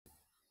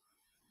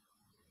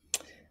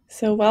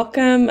So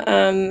welcome,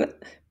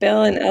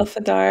 Bill and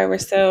Elfidar. We're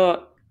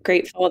so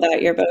grateful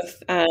that you're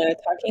both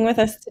talking with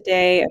us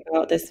today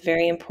about this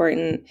very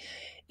important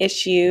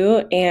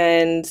issue,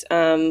 and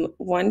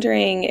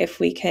wondering if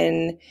we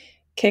can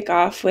kick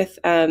off with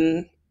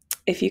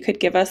if you could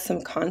give us some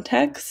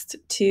context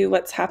to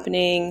what's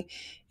happening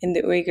in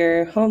the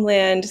Uyghur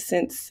homeland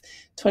since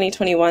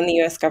 2021. The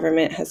U.S.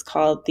 government has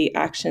called the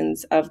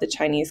actions of the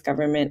Chinese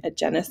government a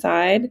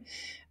genocide.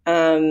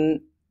 Um,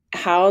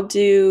 how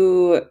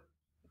do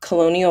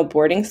colonial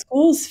boarding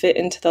schools fit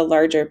into the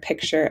larger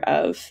picture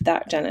of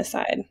that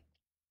genocide?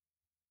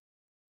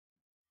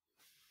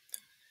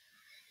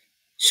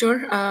 Sure.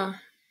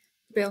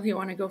 Bill, you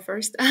want to go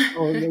first?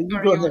 Oh, no, you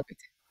Or go you ahead. want me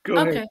Go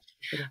to? ahead.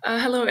 Okay.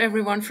 Hello,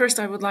 everyone.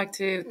 First, I would like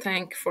to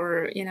thank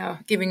for,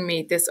 giving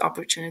me this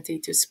opportunity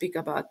to speak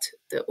about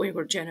the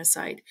Uyghur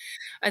genocide.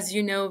 As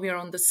you know, we are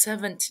on the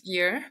seventh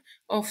year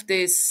of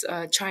this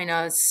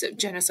China's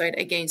genocide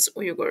against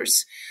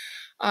Uyghurs.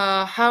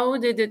 How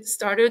did it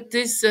started?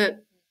 This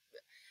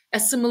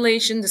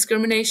assimilation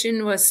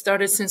discrimination was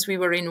started since we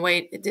were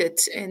invaded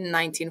in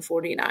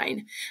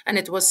 1949, and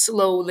it was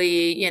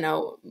slowly,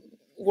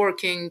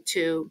 working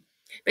to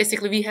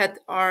basically we had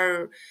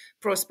our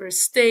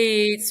prosperous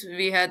states,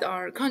 we had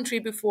our country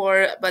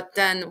before, but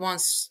then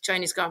once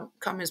Chinese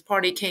Communist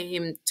Party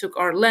came, took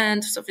our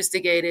land,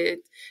 confiscated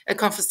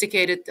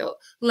the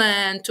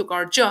land, took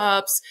our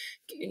jobs,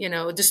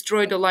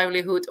 destroyed the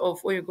livelihood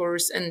of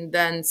Uyghurs, and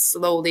then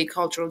slowly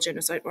cultural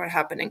genocide were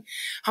happening.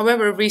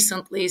 However,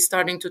 recently,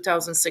 starting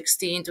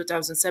 2016,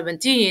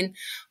 2017,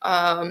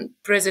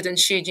 President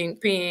Xi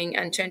Jinping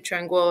and Chen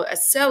Quanguo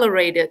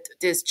accelerated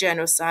this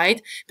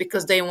genocide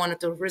because they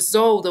wanted to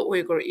resolve the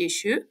Uyghur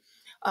issue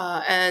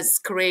as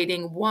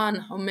creating one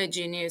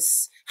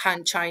homogeneous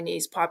Han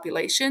Chinese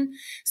population.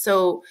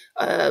 So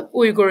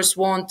Uyghurs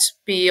won't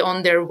be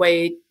on their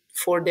way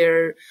for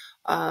their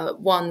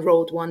one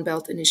road, one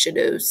belt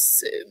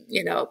initiatives,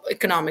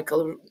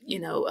 economical,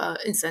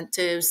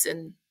 incentives,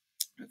 and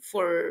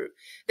for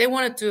they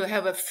wanted to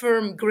have a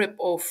firm grip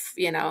of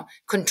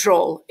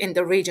control in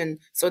the region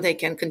so they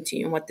can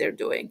continue what they're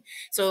doing.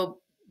 So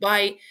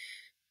by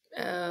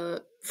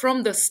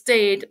from the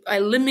state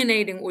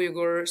eliminating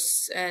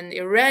Uyghurs and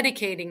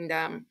eradicating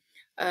them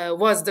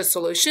was the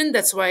solution.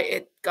 That's why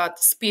it got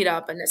speed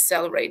up and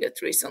accelerated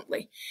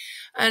recently.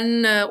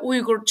 And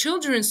Uyghur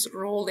children's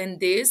role in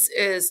this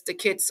is the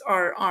kids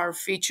are our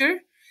future.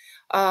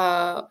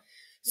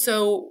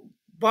 So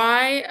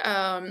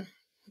by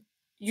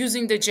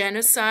using the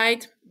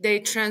genocide, they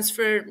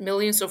transferred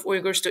millions of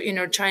Uyghurs to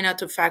inner China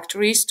to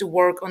factories to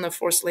work on the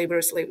forced labor,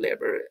 slave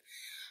labor.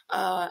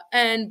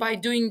 And by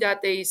doing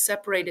that, they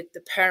separated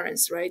the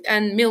parents, right?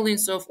 And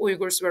millions of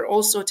Uyghurs were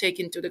also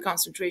taken to the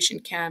concentration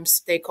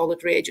camps. They call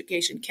it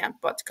re-education camp,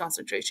 but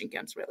concentration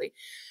camps, really.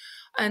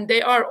 And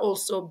they are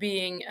also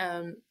being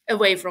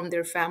away from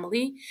their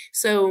family.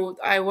 So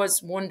I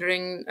was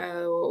wondering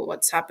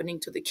what's happening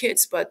to the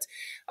kids, but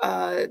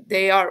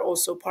they are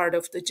also part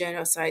of the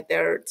genocide.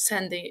 They're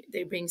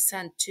being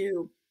sent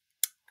to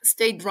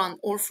state-run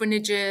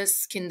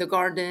orphanages,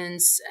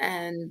 kindergartens,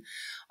 and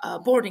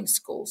boarding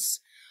schools.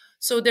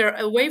 So they're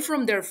away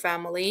from their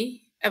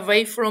family,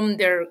 away from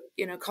their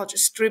culture,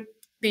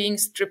 being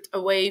stripped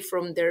away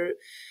from their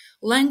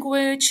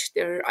language,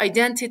 their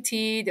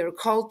identity, their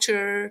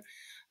culture,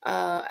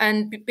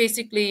 and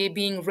basically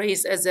being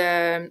raised as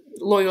a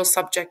loyal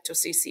subject to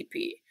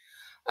CCP.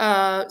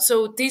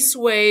 So this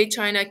way,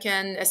 China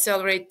can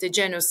accelerate the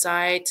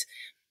genocide.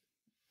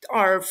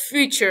 Our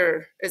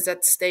future is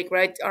at stake,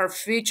 right? Our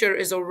future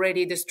is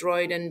already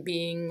destroyed and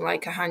being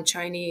like a Han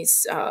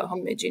Chinese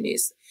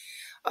homogeneous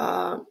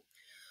uh,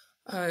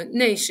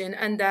 nation,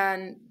 and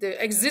then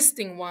the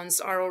existing ones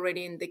are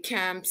already in the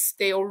camps.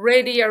 They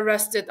already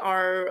arrested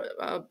our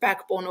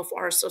backbone of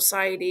our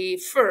society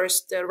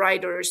first, the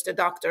writers, the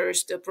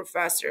doctors, the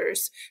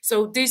professors.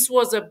 So this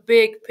was a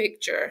big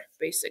picture,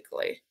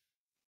 basically.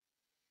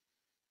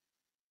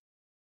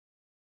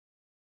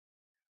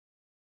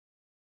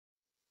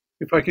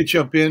 If I could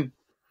jump in,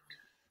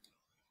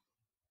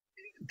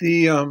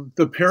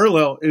 the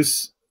parallel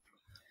is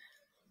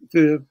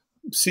the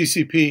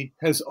CCP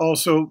has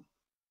also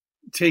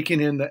taken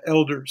in the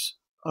elders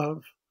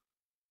of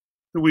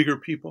the Uyghur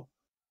people,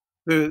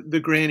 the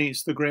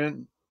grannies, the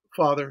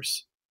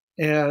grandfathers,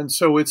 and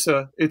so it's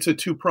a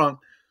two prong.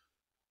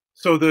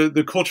 So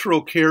the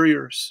cultural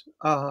carriers,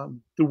 the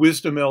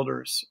wisdom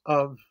elders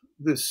of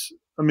this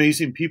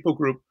amazing people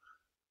group,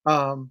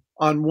 on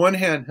one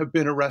hand, have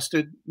been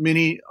arrested.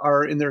 Many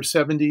are in their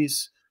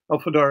 70s.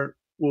 Elfidar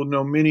will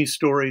know many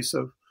stories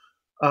of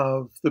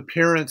the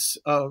parents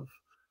of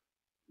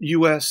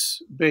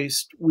U.S.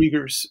 based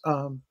Uyghurs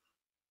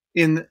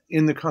in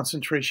the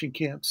concentration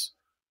camps.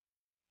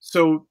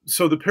 So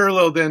the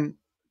parallel then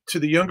to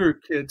the younger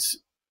kids,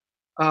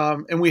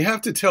 and we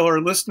have to tell our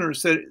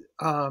listeners that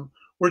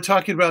we're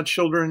talking about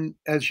children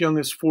as young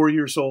as 4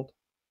 years old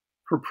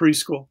for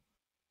preschool.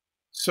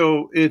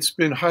 So it's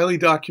been highly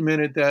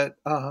documented that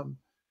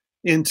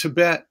in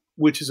Tibet,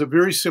 which is a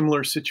very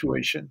similar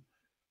situation,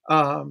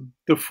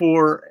 the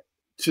four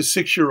to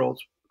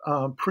 6-year-olds,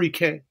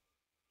 pre-K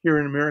here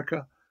in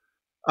America,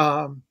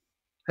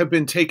 have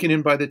been taken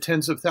in by the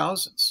tens of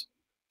thousands.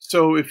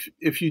 So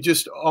if you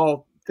just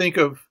all think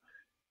of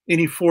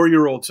any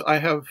 4-year-olds, I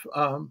have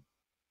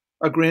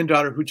a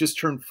granddaughter who just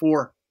turned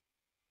 4,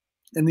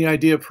 and the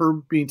idea of her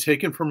being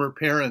taken from her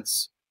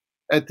parents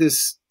at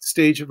this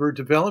stage of her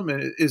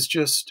development is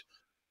just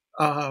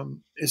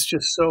it's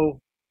just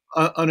so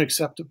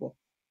unacceptable.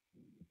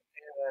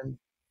 And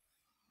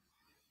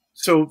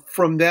so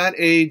from that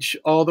age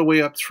all the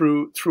way up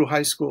through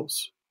high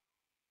schools,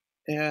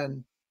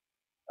 and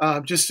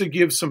just to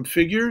give some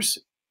figures,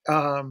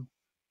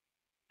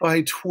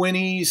 by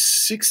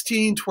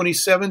 2016,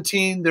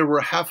 2017, there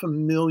were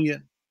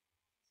 500,000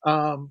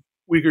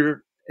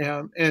 Uyghur.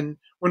 And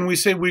when we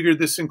say Uyghur,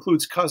 this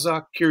includes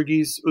Kazakh,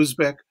 Kyrgyz,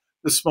 Uzbek,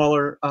 the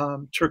smaller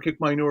Turkic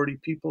minority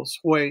peoples,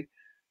 Hui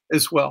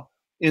as well,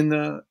 in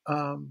the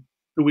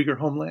Uyghur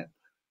homeland.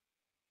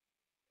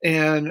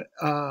 And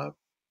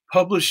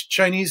published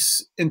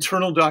Chinese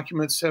internal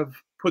documents have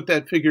put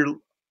that figure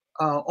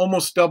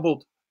almost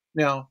doubled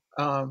now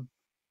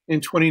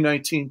in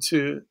 2019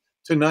 to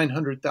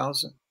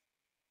 900,000.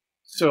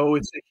 So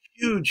it's a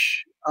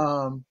huge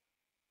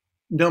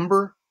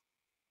number.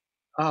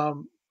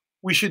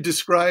 We should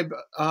describe,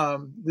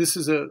 this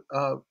is a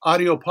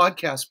audio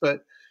podcast,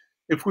 but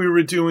if we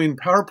were doing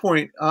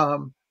PowerPoint,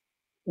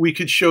 we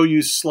could show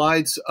you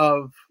slides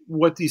of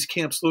what these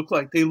camps look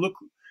like.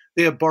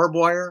 They have barbed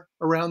wire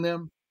around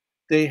them.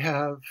 They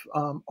have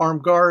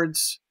armed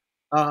guards.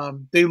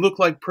 They look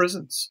like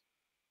prisons,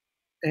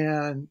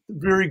 and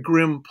very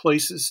grim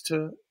places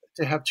to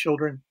have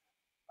children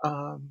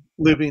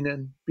living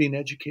and being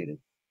educated.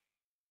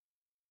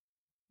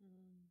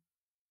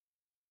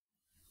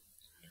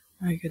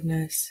 My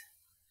goodness.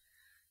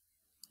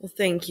 Well,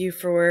 thank you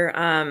for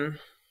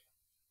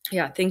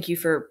thank you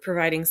for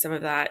providing some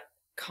of that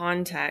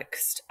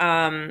context.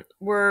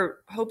 We're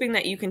hoping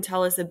that you can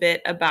tell us a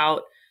bit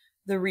about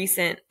the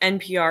recent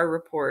NPR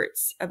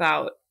reports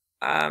about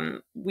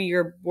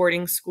Uyghur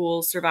boarding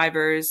school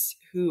survivors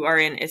who are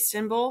in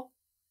Istanbul.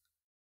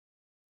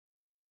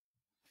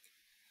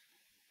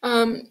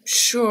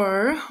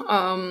 Sure.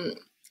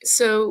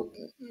 So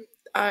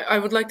I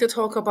would like to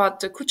talk about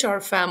the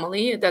Kuchar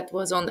family that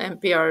was on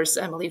NPR's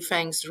Emily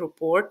Fang's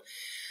report.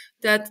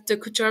 That the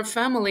Kuchar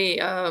family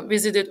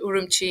visited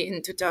Urumchi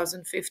in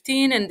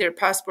 2015, and their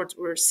passports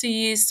were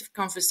seized,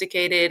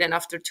 confiscated, and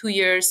after 2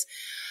 years,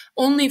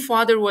 only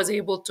father was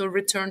able to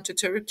return to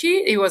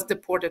Turkey. He was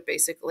deported,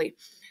 basically.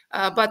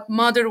 But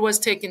mother was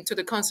taken to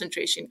the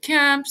concentration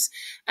camps,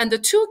 and the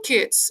 2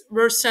 kids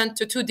were sent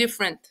to 2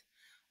 different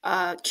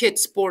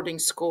kids boarding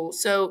school.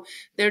 So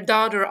their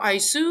daughter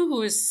Aysu,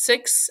 who is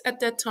 6 at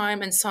that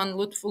time, and son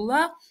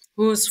Lutfullah,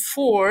 who's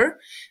 4,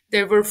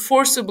 they were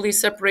forcibly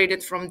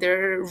separated from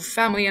their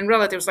family and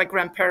relatives, like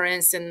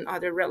grandparents and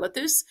other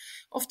relatives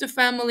of the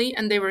family,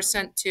 and they were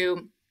sent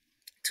to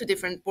 2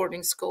 different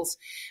boarding schools.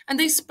 And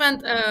they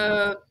spent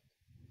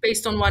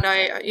based on what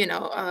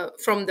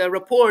from the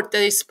report,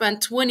 they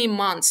spent 20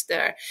 months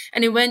there.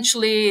 And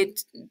eventually,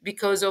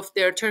 because of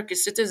their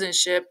Turkish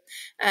citizenship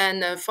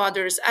and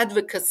father's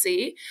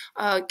advocacy,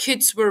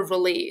 kids were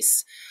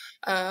released.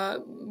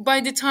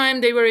 By the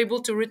time they were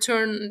able to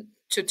return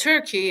to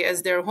Turkey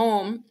as their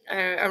home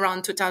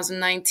around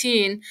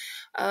 2019,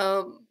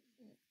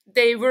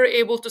 they were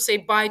able to say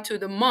bye to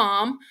the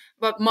mom,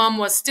 but mom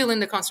was still in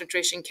the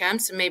concentration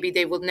camps, and maybe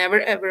they would never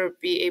ever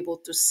be able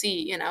to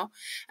see,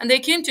 And they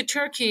came to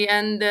Turkey,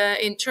 and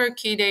in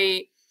Turkey,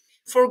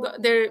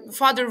 their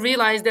father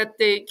realized that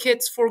the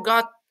kids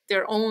forgot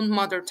their own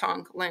mother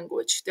tongue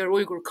language, their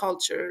Uyghur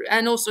culture,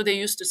 and also they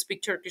used to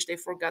speak Turkish. They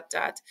forgot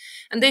that,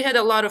 and they had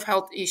a lot of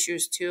health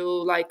issues too,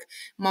 like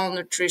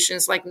malnutrition,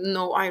 like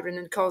no iron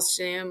and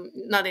calcium,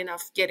 not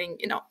enough getting,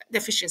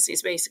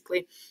 deficiencies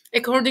basically.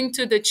 According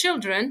to the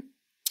children,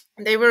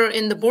 they were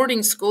in the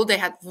boarding school. They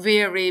had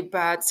very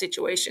bad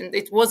situation.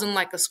 It wasn't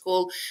like a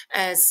school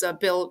as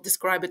Bill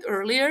described it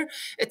earlier.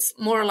 It's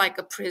more like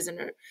a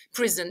prison.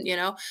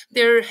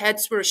 Their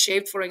heads were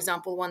shaved, for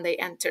example, when they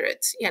enter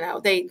it.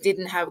 They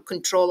didn't have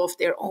control of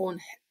their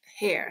own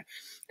hair.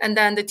 And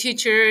then the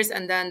teachers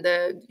and then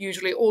the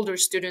usually older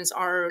students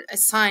are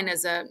assigned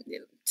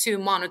to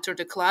monitor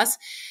the class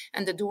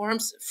and the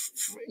dorms.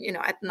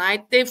 At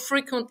night, they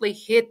frequently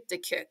hit the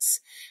kids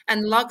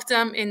and lock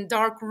them in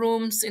dark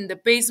rooms in the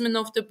basement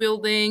of the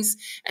buildings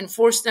and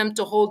force them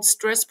to hold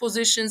stress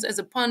positions as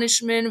a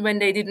punishment when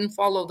they didn't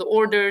follow the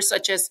orders,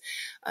 such as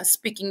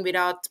speaking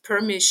without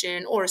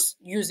permission or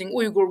using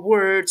Uyghur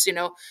words.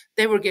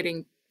 They were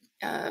getting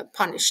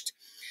punished.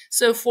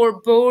 So for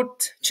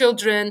both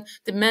children,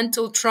 the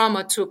mental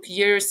trauma took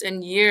years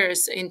and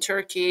years in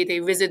Turkey. They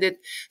visited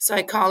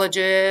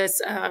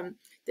psychologists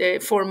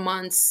for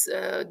months.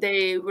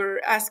 They were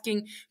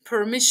asking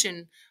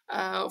permission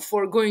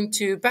for going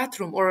to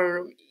bathroom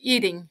or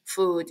eating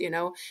food,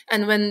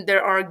 And when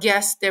there are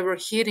guests, they were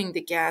hitting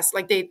the gas.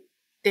 Like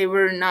they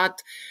were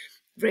not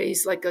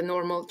raise like a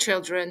normal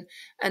children.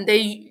 And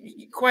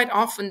they quite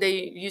often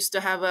they used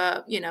to have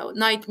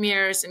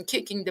nightmares and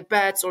kicking the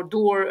beds or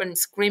door and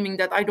screaming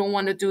that I don't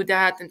want to do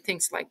that and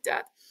things like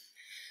that.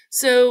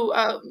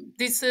 So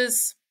this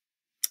is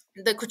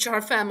the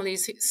Kuchar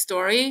family's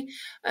story,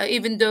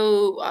 even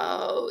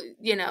though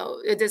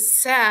it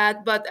is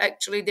sad, but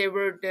actually they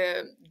were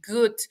the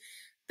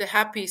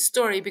happy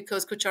story,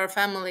 because the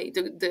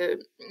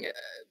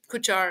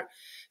Kuchar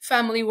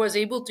family was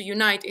able to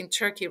unite in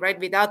Turkey, right,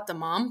 without the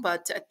mom,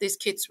 but these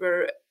kids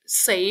were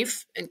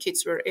safe and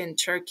kids were in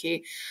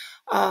Turkey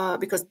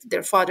because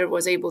their father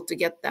was able to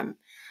get them.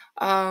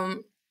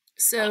 Um,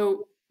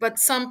 but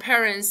some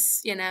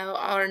parents,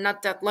 are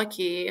not that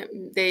lucky.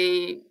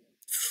 They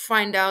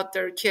find out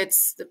their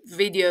kids the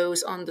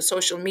videos on the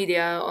social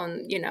media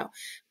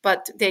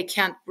but they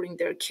can't bring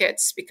their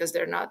kids because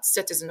they're not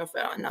citizen of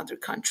another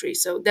country.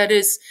 So that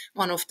is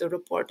one of the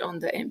report on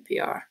the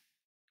NPR.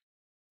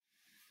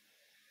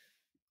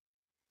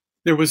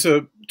 There was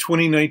a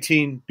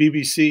 2019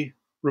 BBC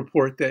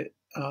report that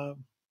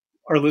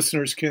our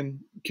listeners can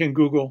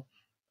Google.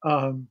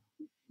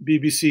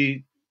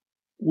 BBC,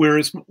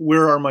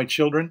 Where Are My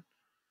Children?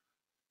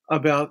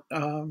 About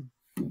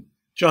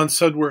John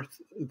Sudworth,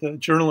 the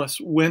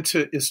journalist, went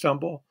to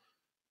Istanbul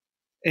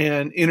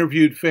and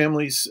interviewed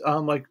families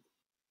like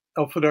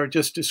Elfidar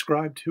just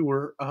described,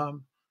 who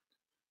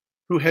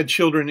had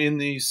children in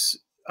these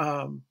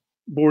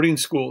boarding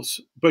schools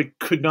but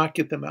could not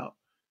get them out,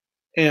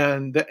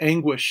 and the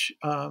anguish.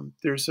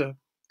 There's a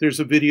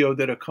video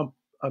that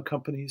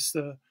accompanies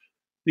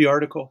the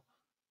article,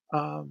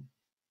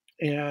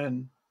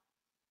 and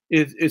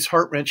it's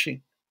heart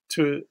wrenching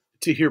to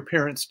hear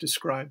parents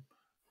describe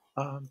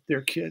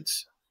their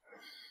kids.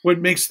 What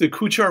makes the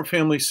Kuchar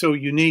family so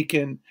unique,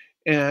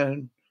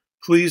 and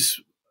please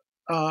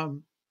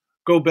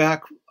go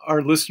back,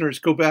 our listeners,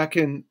 go back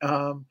and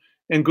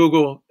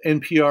Google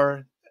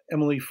NPR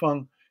Emily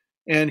Fung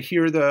and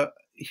hear the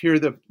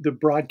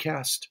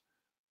broadcast.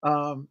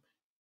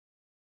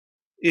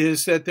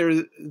 Is that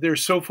they're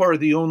so far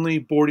the only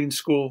boarding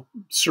school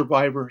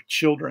survivor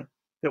children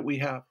that we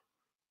have.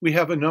 We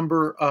have a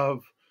number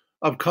of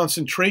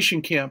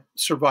concentration camp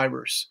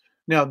survivors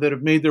now that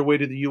have made their way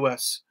to the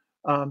U.S.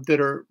 That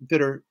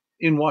are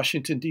in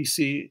Washington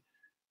D.C.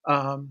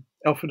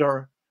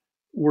 Elfidar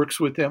works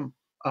with them.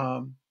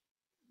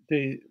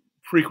 They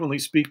frequently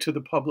speak to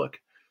the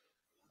public.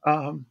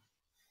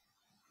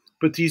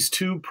 But these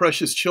two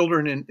precious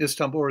children in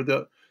Istanbul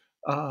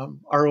are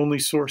our only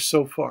source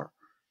so far.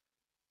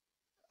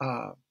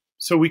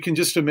 So we can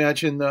just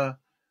imagine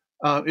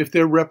if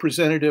they're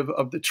representative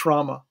of the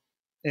trauma.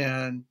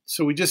 And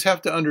so we just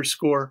have to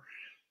underscore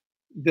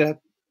that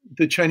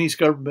the Chinese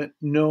government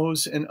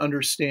knows and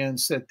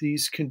understands that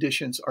these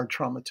conditions are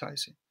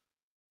traumatizing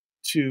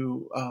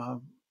to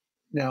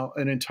now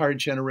an entire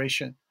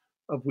generation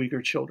of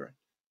Uyghur children.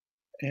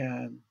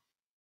 And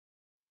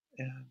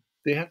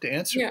they have to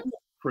answer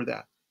for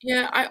that.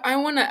 Yeah, I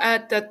want to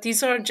add that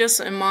these are just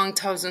among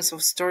thousands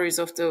of stories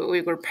of the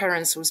Uyghur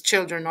parents whose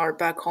children are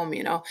back home.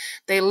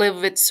 They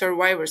live with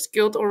survivor's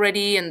guilt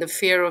already, and the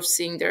fear of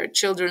seeing their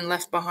children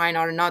left behind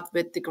are not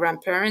with the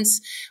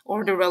grandparents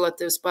or the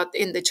relatives, but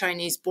in the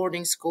Chinese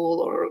boarding school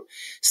or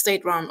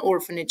state-run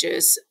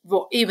orphanages,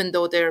 even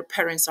though their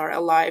parents are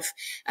alive.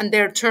 And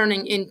they're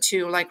turning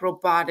into like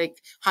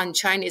robotic Han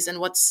Chinese. And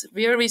what's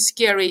very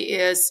scary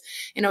is,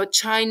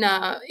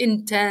 China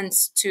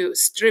intends to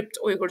strip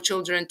Uyghur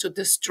children to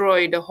destroy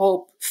the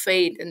hope,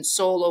 faith, and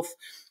soul of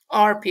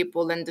our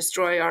people and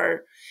destroy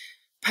our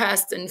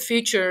past and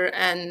future.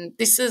 And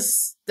this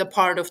is the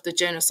part of the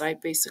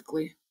genocide,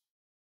 basically.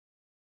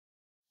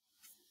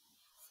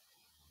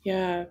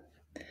 Yeah.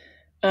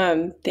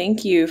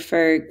 Thank you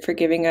for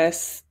giving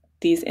us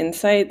these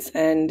insights.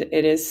 And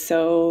it is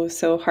so,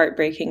 so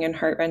heartbreaking and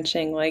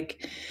heart-wrenching,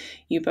 like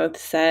you both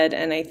said.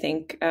 And I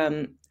think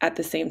at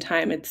the same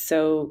time, it's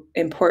so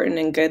important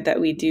and good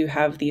that we do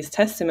have these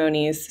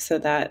testimonies so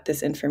that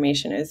this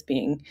information is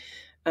being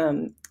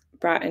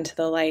brought into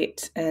the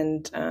light.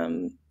 And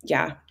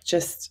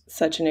just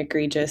such an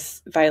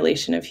egregious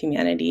violation of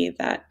humanity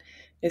that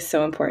is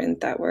so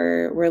important that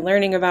we're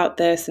learning about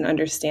this and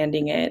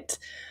understanding it.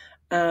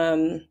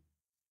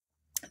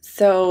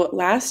 So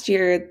last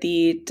year,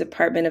 the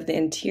Department of the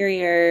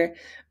Interior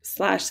 /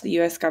 the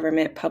U.S.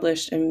 government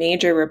published a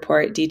major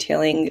report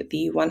detailing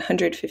the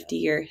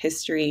 150-year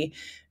history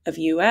of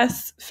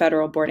U.S.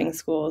 federal boarding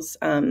schools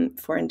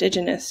for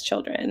Indigenous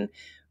children.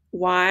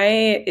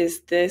 Why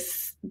is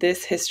this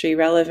history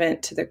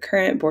relevant to the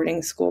current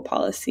boarding school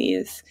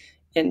policies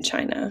in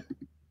China?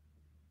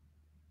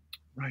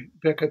 Right,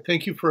 Becca,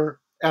 thank you for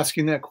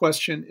asking that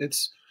question.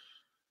 It's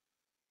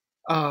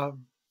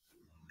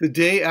the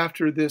day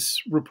after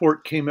this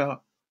report came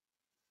out,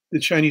 the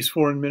Chinese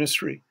Foreign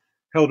Ministry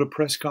held a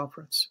press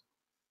conference.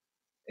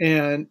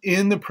 And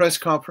in the press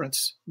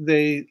conference,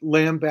 they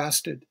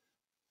lambasted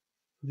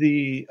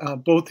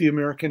both the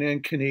American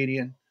and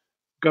Canadian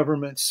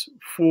governments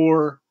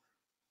for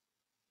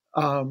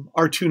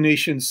our two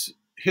nations'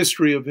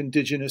 history of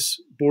Indigenous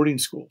boarding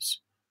schools.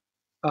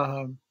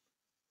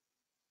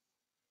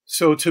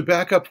 So to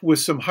back up with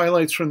some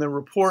highlights from the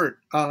report,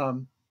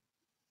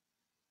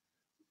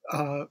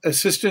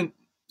 Assistant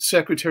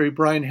Secretary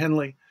Brian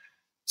Henley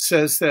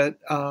says that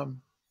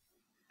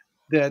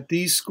that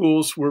these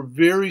schools were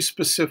very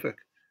specific.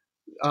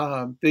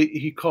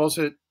 He calls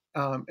it,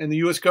 and the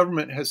U.S.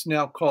 government has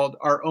now called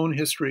our own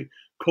history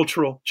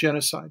cultural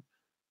genocide.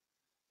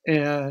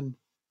 And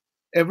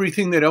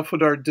everything that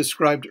Elfidar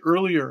described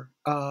earlier,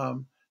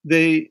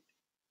 they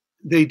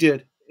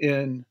did.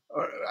 In,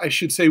 I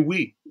should say,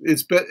 we.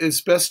 It's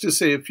best to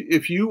say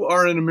if you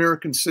are an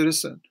American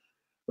citizen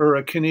or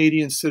a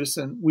Canadian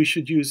citizen, we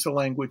should use the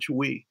language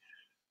we.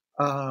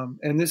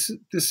 And this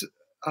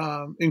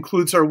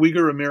includes our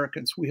Uyghur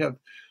Americans. We have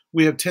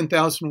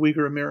 10,000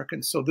 Uyghur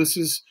Americans. So this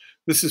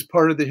is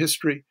part of the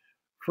history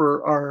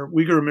for our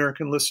Uyghur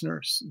American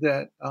listeners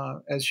that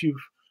as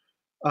you've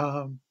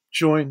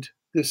joined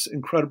this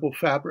incredible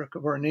fabric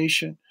of our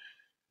nation,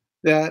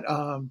 that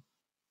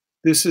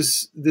this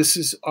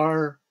is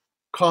our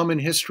common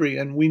history,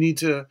 and we need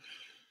to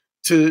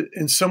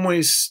in some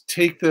ways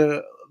take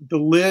the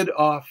lid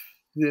off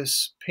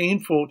this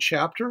painful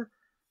chapter.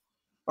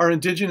 Our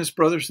Indigenous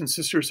brothers and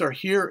sisters are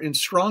here in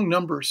strong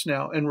numbers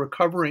now and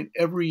recovering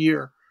every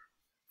year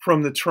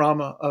from the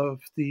trauma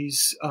of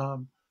these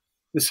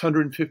this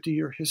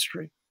 150-year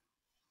history.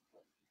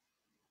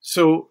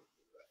 So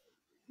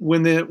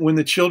when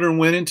the children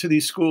went into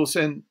these schools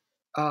and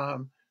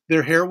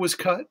their hair was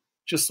cut,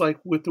 just like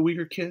with the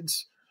Uyghur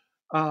kids,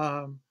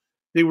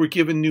 they were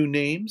given new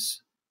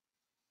names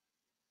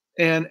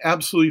and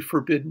absolutely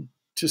forbidden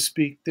to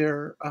speak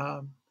their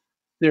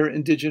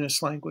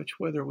indigenous language,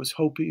 whether it was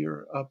Hopi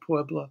or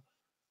Puebla,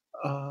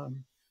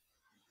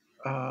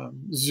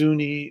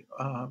 Zuni,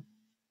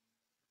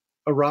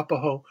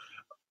 Arapaho,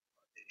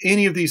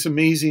 any of these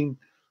amazing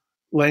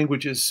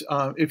languages,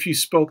 if you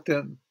spoke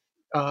them.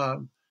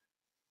 And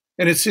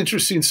it's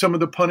interesting, some of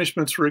the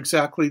punishments were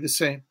exactly the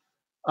same.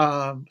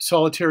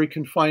 Solitary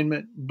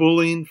confinement,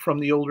 bullying from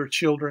the older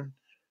children.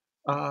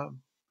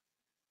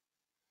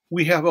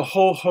 We have a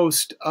whole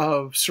host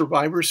of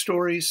survivor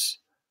stories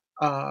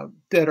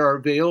that are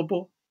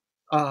available.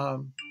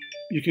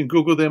 You can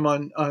Google them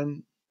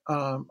on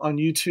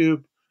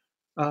YouTube.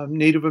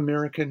 Native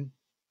American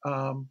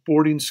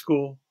boarding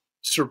school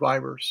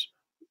survivors,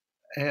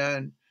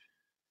 and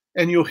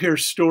you'll hear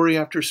story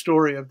after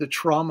story of the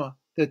trauma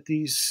that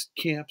these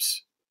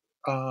camps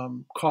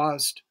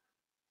caused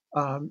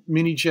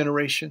many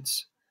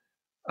generations.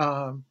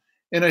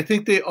 And I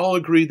think they all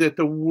agree that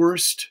the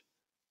worst,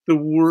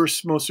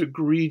 most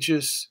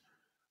egregious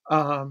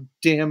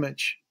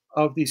damage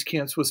of these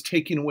camps was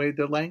taking away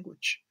the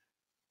language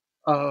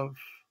of,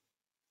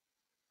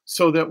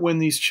 so that when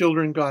these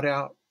children got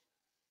out,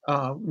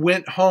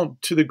 went home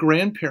to the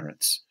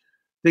grandparents,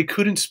 they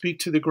couldn't speak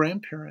to the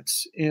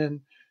grandparents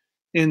in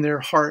their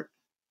heart,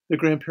 the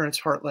grandparents'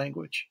 heart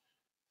language.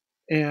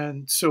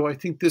 And so I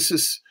think this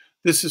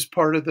is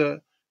part of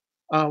the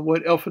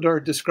what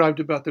Elfidar described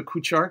about the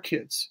Kuchar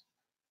kids.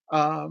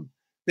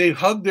 They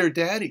hugged their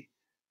daddy,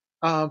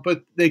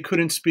 but they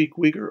couldn't speak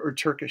Uyghur or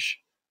Turkish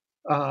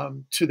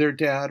to their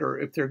dad, or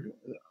if they're,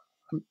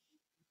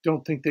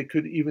 don't think they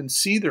could even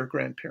see their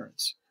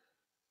grandparents.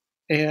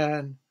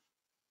 And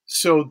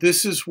so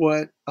this is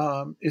what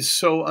is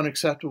so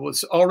unacceptable.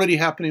 It's already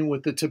happening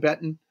with the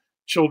Tibetan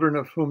children,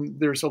 of whom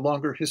there's a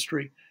longer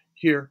history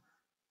here.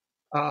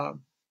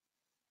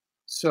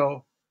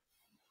 So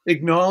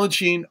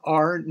acknowledging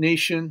our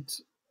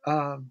nations,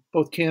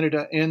 both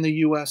Canada and the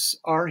US,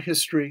 our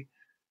history,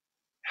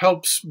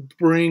 helps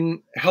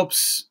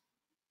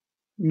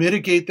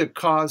mitigate the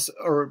cause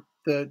or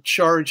the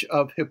charge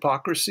of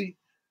hypocrisy.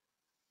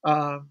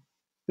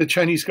 The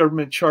Chinese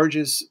government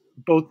charges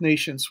both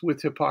nations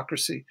with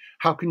hypocrisy.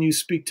 How can you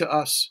speak to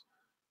us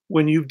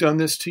when you've done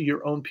this to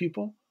your own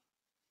people?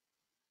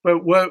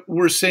 But what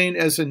we're saying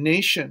as a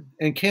nation,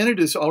 and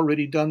Canada's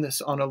already done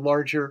this on a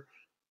larger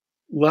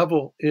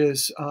level,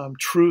 is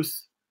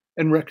truth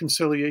and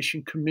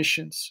reconciliation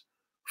commissions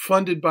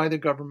funded by the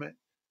government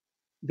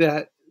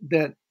that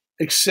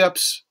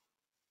accepts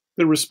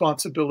the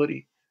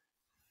responsibility,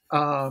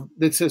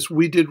 that says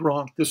we did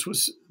wrong. This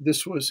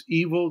was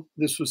evil.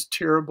 This was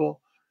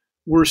terrible.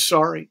 We're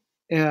sorry,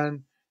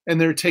 and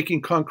they're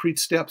taking concrete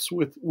steps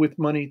with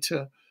money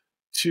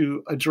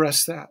to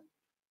address that.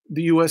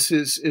 The U.S.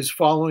 is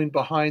following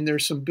behind.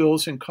 There's some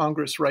bills in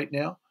Congress right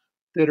now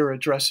that are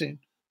addressing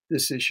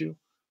this issue.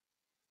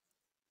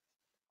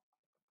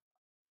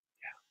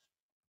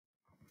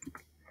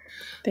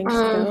 Thanks,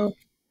 Bill.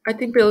 I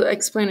think Bill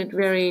explained it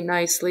very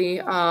nicely.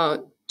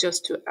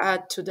 Just to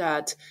add to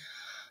that,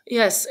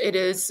 yes, it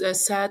is a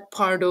sad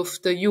part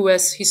of the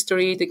U.S.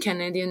 history, the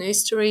Canadian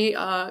history.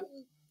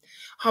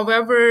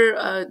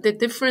 However, the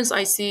difference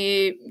I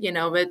see,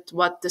 with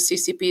what the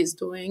CCP is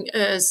doing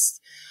is,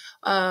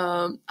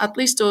 at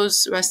least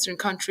those Western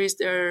countries,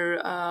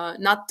 they're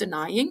not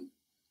denying,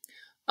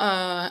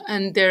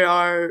 and they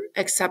are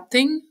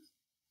accepting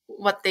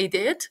what they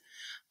did,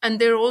 and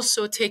they're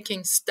also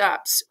taking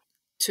steps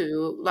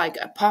to, like,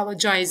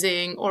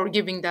 apologizing or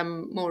giving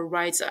them more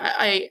rights.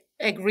 I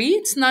agree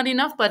it's not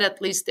enough, but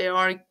at least they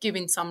are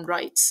giving some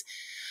rights.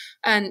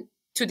 And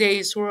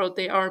today's world,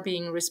 they are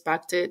being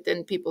respected,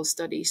 and people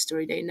study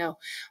history, they know.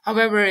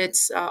 However,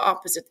 it's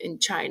opposite in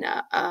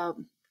China.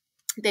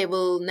 They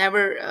will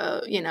never,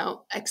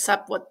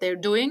 accept what they're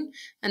doing,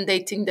 and they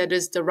think that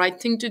is the right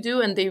thing to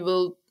do, and they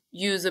will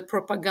use a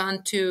propaganda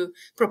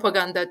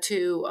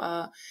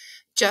to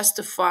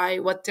justify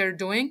what they're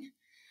doing.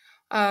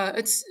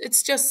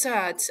 It's just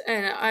sad,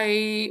 and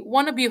I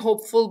want to be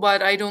hopeful,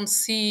 but I don't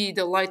see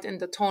the light in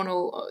the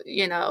tunnel.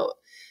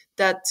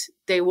 That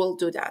they will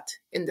do that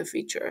in the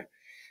future.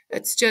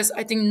 It's just,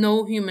 I think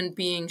no human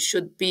being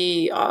should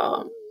be,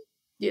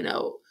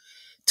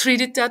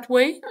 treated that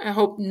way. I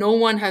hope no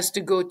one has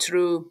to go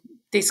through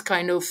this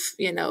kind of,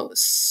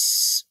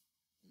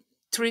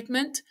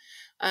 treatment.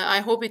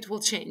 I hope it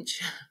will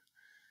change.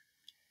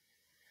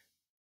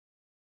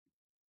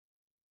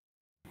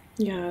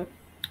 Yeah.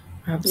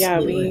 Yeah,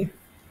 Absolutely. we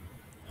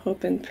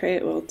hope and pray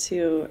it will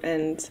too.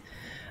 And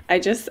I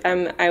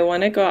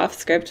want to go off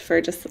script for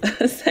just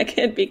a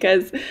second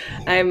because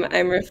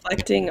I'm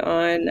reflecting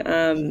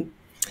on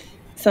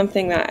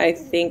something that I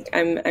think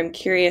I'm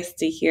curious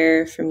to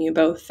hear from you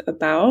both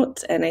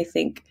about, and I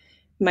think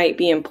might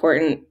be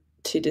important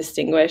to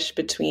distinguish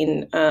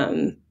between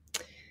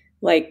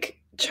like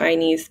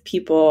Chinese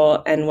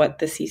people and what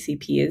the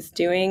CCP is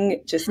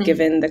doing, just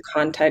given the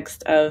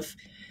context of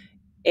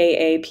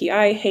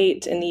AAPI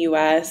hate in the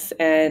US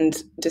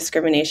and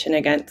discrimination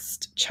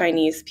against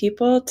Chinese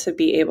people, to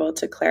be able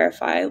to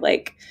clarify,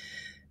 like,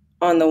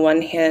 on the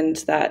one hand,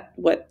 that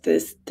what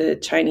the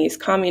Chinese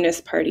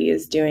Communist Party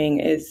is doing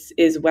is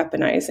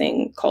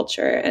weaponizing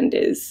culture, and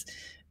is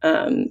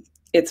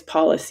its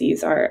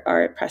policies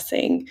are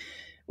oppressing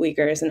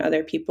Uyghurs and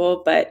other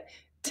people, but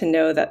to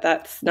know that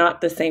that's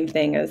not the same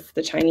thing as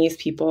the Chinese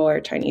people or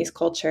Chinese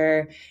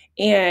culture.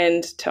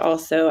 And to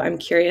also, I'm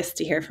curious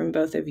to hear from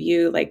both of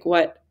you, like,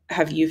 what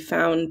have you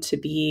found to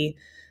be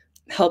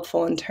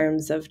helpful in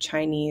terms of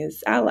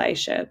Chinese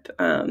allyship,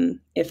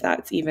 if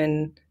that's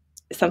even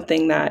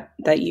something that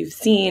you've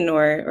seen,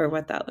 or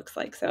what that looks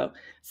like. So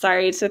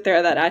sorry to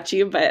throw that at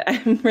you, but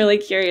I'm really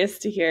curious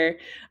to hear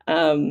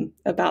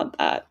about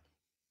that.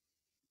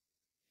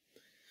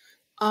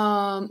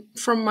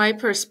 From my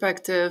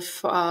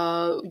perspective,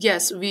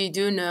 yes, we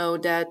do know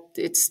that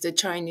it's the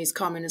Chinese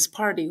Communist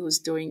Party who's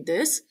doing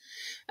this,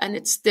 and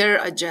it's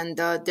their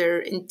agenda, their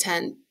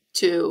intent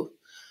to,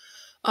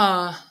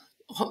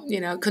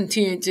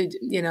 continue to,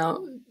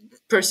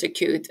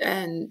 persecute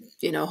and,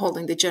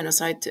 holding the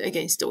genocide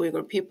against the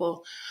Uyghur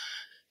people.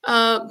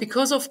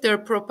 Because of their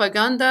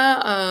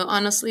propaganda,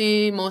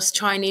 honestly, most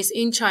Chinese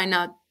in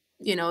China,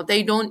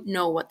 they don't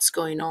know what's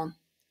going on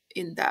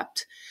in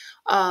depth.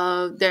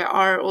 They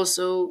are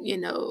also,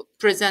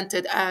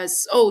 presented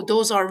as, oh,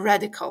 those are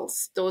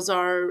radicals, those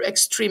are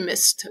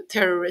extremist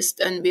terrorists,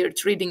 and we're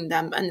treating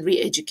them and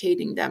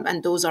re-educating them,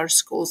 and those are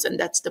schools, and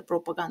that's the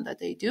propaganda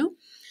they do.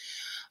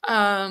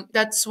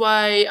 That's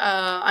why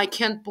I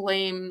can't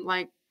blame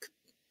like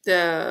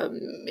the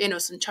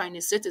innocent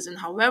Chinese citizen.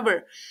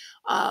 However,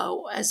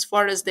 as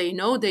far as they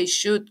know, they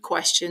should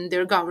question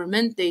their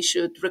government. They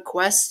should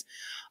request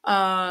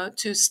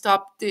to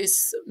stop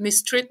this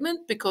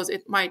mistreatment, because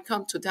it might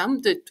come to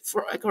them that,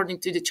 according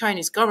to the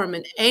Chinese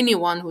government,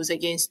 anyone who's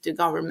against the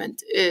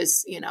government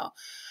is,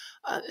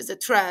 is a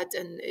threat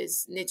and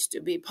needs to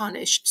be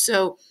punished.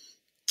 So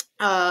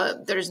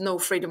there's no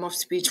freedom of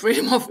speech,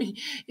 freedom of,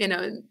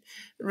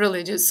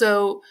 religious.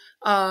 So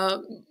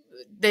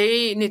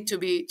they need to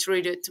be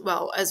treated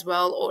well as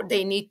well, or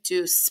they need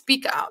to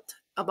speak out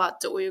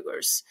about the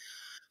Uyghurs.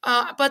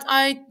 But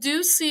I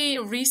do see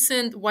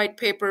recent white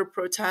paper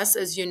protests,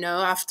 as you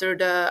know, after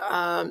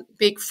the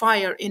big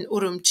fire in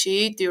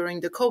Urumchi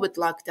during the COVID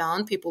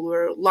lockdown. People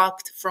were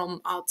locked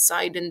from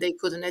outside and they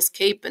couldn't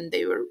escape, and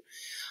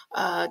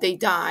they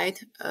died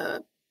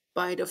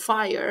by the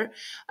fire.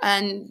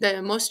 And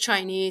most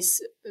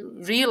Chinese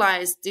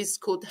realized this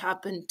could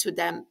happen to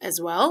them as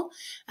well,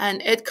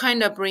 and it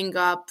kind of bring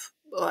up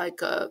like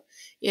the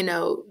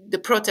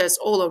protests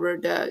all over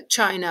the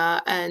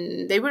China,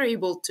 and they were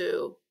able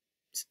to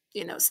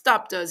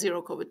stop the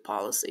zero COVID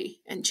policy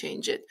and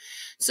change it.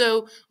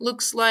 So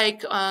looks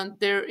like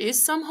there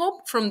is some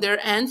hope from their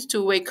end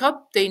to wake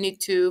up. They need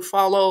to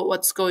follow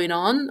what's going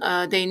on.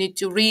 They need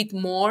to read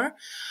more.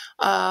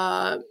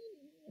 And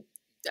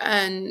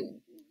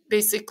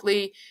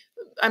basically,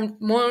 I'm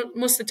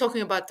mostly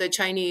talking about the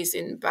Chinese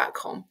in back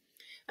home.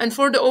 And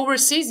for the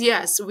overseas,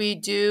 yes, we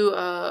do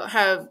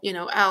have,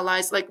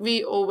 allies. Like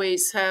we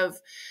always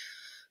have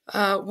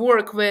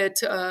work with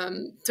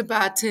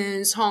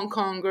Tibetans, Hong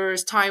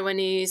Kongers,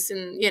 Taiwanese,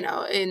 and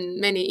in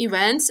many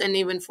events, and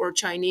even for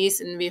Chinese.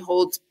 And we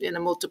hold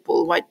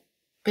multiple white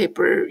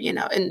paper,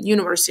 in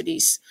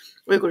universities,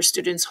 Uyghur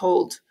students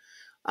hold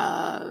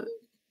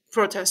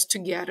protests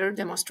together,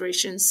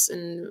 demonstrations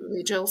and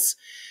vigils.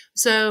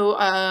 So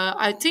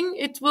I think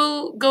it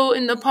will go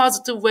in a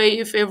positive way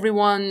if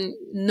everyone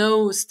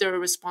knows their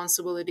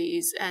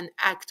responsibilities and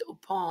act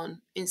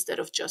upon instead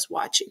of just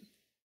watching.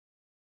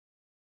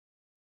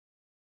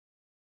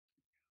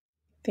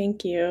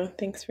 Thank you.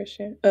 Thanks for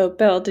sharing. Oh,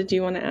 Bill, did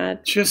you want to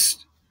add?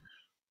 Just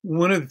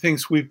one of the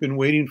things we've been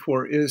waiting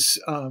for is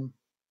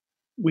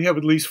we have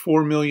at least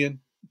 4 million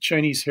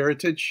Chinese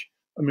heritage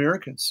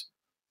Americans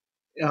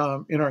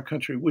in our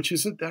country, which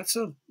is that's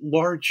a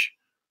large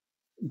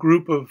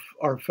group of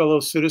our fellow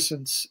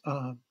citizens,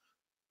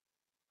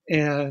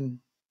 and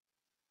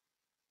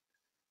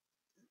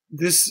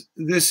this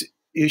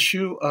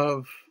issue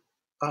of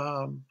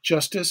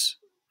justice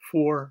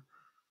for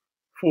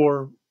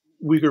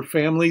Uyghur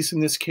families, in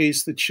this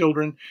case the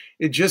children,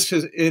 it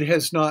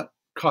has not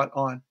caught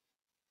on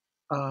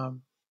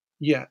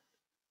yet,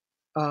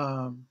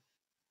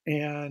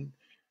 and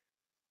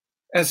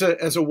as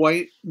a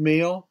white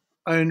male,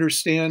 I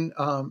understand,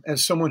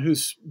 as someone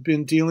who's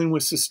been dealing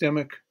with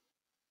systemic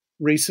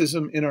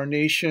racism in our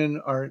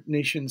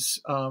nation's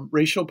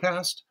racial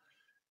past,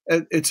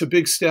 it's a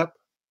big step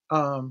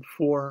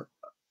for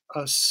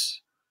us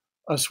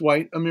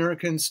white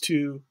Americans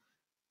to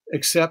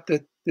accept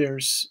that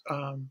there's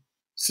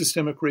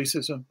systemic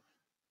racism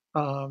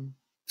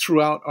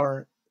throughout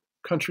our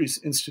country's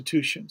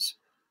institutions.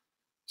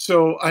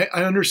 So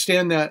I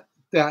understand that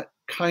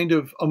kind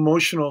of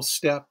emotional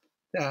step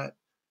that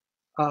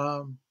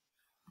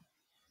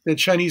that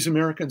Chinese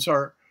Americans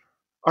are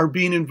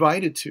being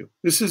invited to.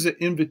 This is an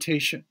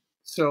invitation.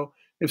 So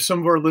if some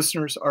of our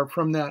listeners are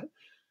from that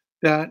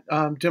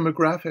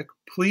demographic,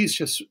 please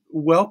just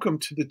welcome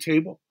to the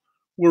table.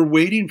 We're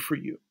waiting for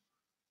you.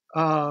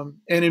 And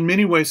in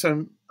many ways,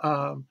 I'm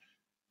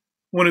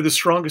one of the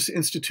strongest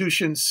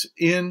institutions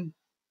in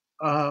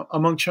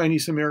among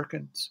Chinese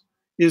Americans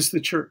is the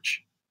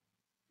church,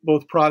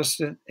 both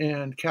Protestant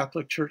and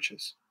Catholic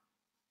churches.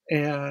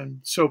 And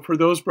so for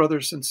those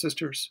brothers and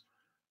sisters,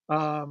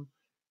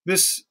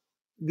 this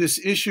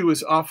issue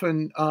is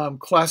often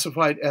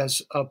classified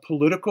as a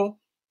political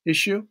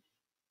issue,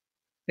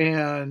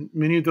 and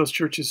many of those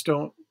churches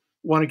don't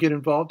want to get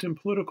involved in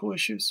political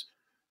issues.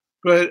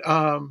 But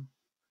I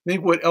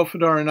think what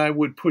Elfidar and I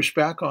would push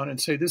back on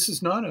and say, this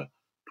is not a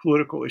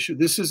political issue.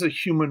 This is a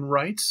human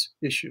rights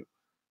issue.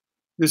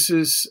 This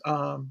is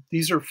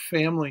these are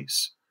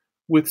families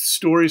with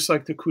stories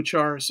like the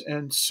Kuchars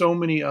and so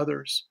many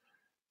others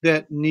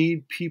that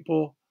need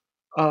people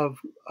of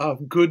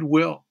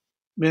goodwill,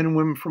 men and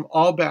women from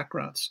all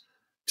backgrounds,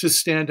 to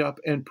stand up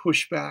and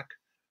push back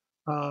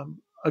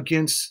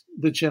against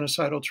the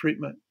genocidal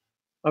treatment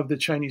of the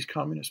Chinese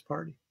Communist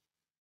Party.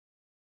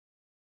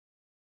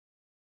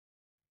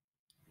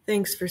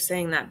 Thanks for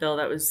saying that, Bill.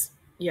 That was,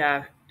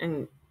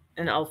 and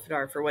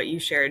Elfidar, for what you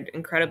shared,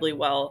 incredibly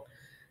well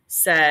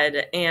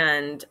said.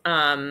 And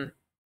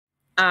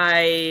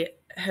I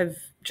have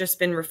just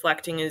been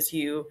reflecting as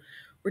you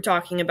were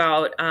talking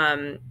about,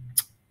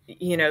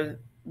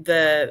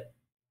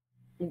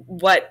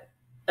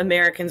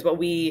 what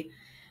we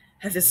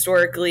have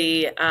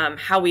historically,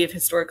 how we have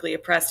historically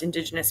oppressed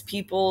Indigenous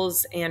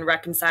peoples, and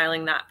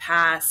reconciling that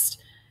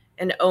past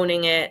and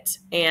owning it,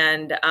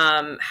 and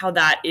how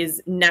that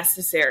is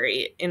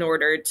necessary in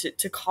order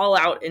to call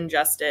out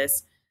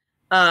injustice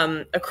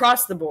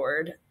across the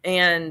board.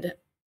 And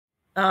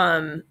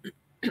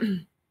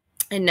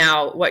and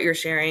now what you're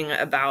sharing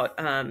about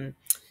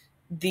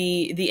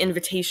the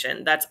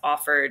invitation that's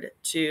offered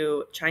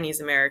to Chinese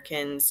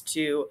Americans,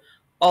 to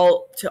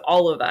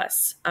all of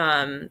us,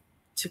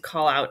 to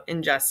call out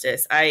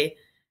injustice. I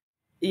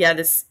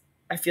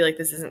feel like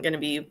this isn't going to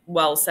be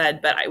well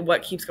said, but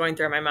what keeps going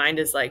through my mind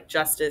is like,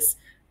 justice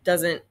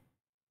doesn't,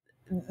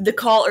 the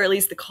call, or at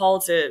least the call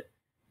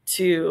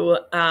to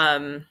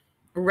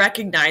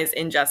recognize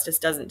injustice,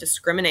 doesn't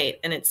discriminate,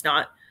 and it's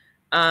not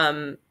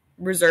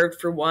reserved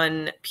for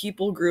one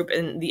people group,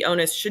 and the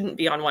onus shouldn't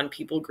be on one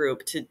people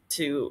group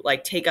to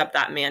like take up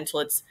that mantle.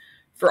 It's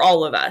for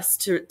all of us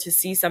to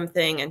see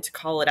something and to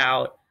call it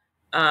out,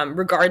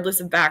 regardless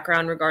of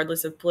background,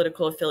 regardless of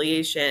political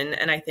affiliation.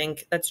 And I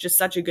think that's just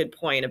such a good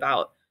point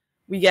about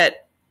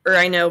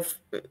I know,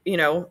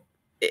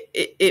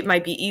 it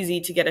might be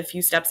easy to get a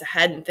few steps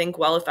ahead and think,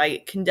 well, if I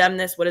condemn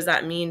this, what does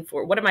that mean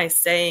for, what am I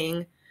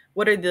saying?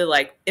 What are the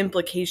like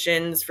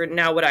implications for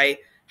now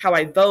how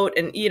I vote?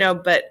 And,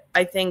 but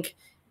I think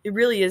it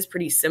really is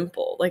pretty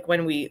simple. Like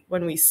when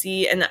we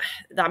see, and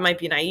that might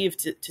be naive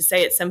to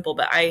say it's simple,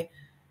 but I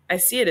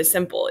see it as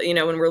simple,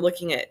 when we're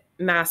looking at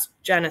mass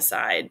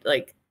genocide,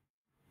 like,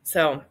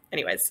 so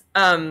anyways,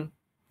 so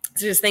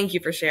just thank you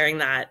for sharing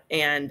that.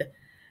 And,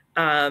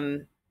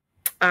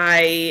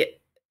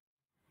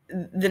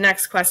 the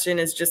next question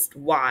is just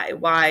why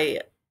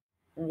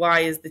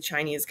is the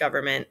Chinese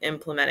government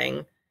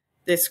implementing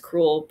this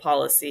cruel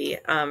policy,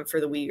 for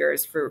the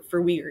Uyghurs, for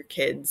Uyghur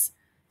kids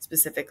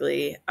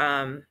specifically,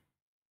 in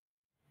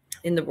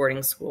the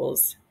boarding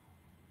schools?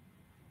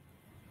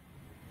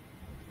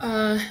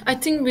 I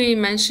think we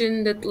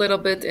mentioned it a little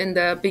bit in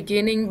the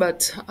beginning,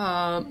 but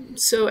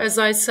so as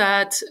I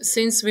said,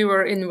 since we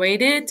were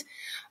invaded,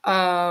 we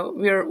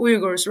are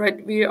Uyghurs,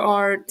 right? We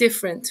are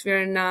different.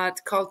 We're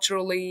not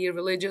culturally,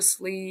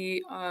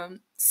 religiously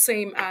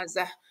same as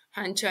the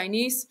Han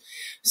Chinese.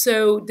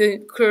 So the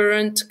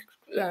current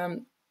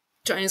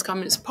Chinese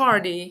Communist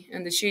Party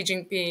and the Xi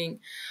Jinping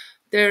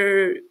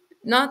they're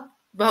not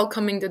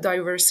welcoming the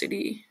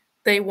diversity.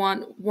 They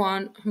want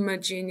one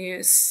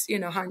homogeneous,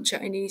 Han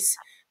Chinese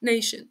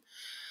nation.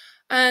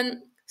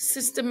 And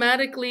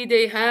systematically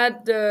they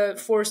had the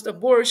forced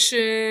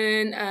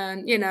abortion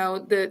and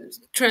the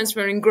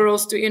transferring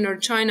girls to inner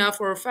China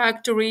for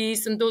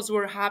factories, and those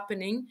were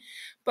happening.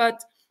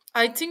 But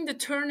I think the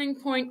turning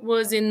point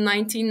was in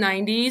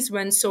 1990s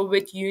when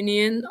Soviet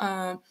Union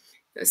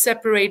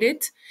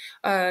separated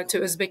to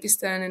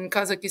Uzbekistan and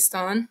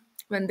Kazakhstan.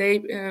 When they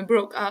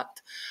broke up,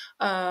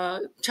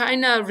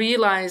 China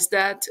realized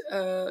that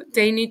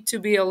they need to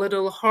be a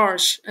little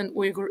harsh on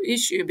Uyghur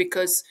issue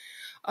because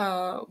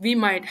we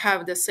might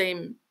have the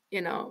same,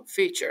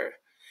 feature.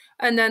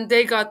 And then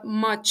they got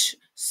much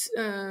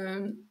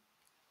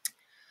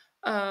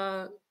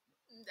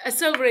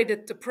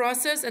accelerated the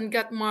process and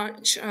got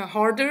much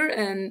harder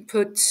and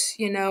put,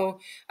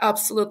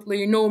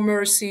 absolutely no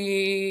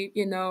mercy,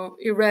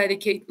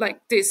 eradicate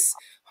like this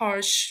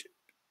harsh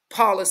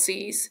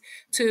policies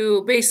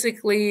to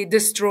basically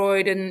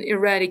destroy and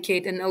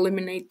eradicate and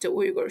eliminate the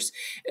Uyghurs.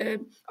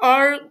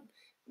 Our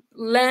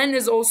land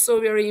is also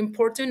very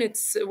important.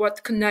 It's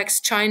what connects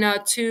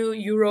China to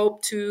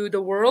Europe, to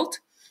the world.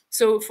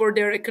 So for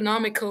their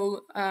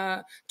economical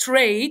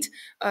trade,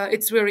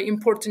 it's very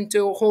important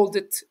to hold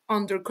it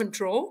under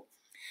control.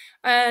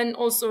 And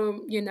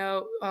also,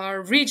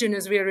 our region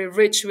is very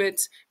rich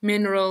with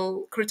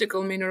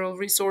critical mineral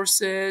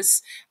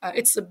resources.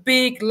 It's a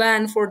big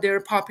land for their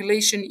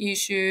population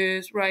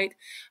issues, right?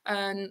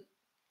 And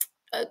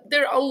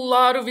there are a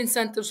lot of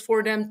incentives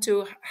for them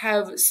to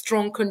have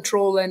strong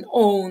control and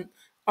own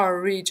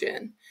our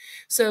region.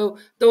 So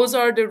those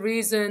are the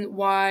reason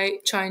why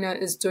China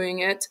is doing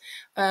it.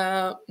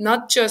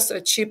 Not just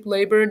a cheap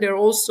labor, they're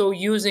also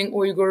using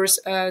Uyghurs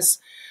as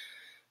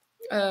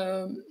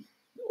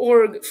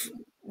or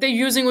they're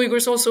using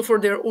Uyghurs also for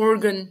their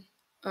organ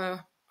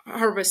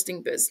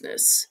harvesting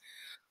business.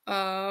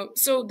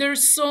 So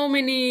there's so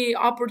many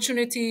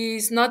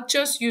opportunities, not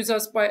just use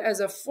us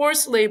as a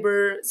forced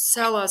labor,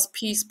 sell us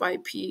piece by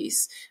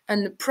piece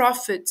and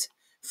profit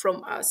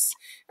from us.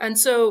 And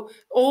so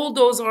all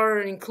those are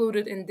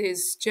included in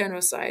this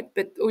genocide,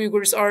 but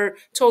Uyghurs are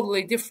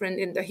totally different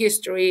in the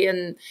history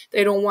and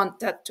they don't want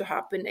that to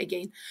happen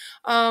again.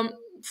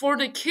 For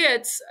the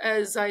kids,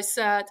 as I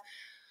said,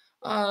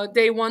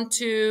 they want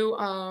to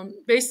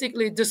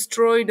basically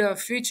destroy the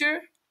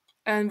future,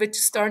 and which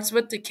starts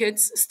with the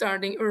kids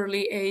starting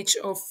early age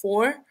of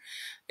 4.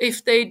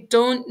 If they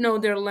don't know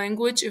their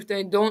language, if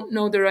they don't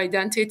know their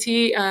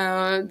identity,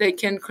 they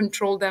can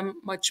control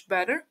them much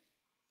better.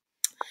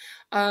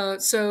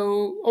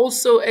 So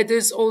also it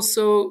is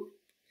also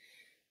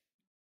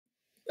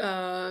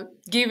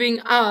giving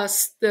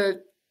us,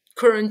 the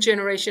current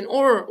generation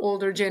or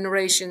older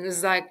generation,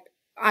 is like,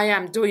 I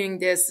am doing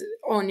this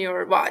on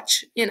your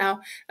watch,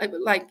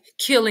 like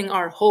killing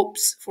our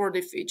hopes for the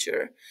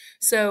future.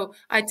 So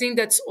I think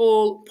that's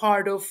all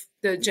part of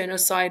the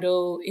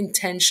genocidal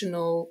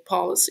intentional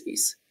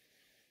policies.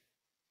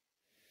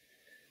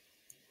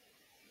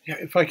 Yeah,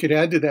 if I could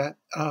add to that,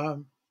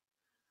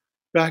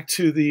 back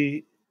to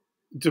the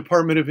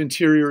Department of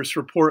Interior's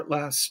report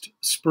last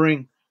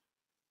spring,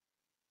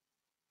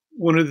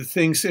 one of the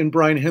things in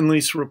Brian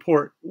Henley's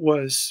report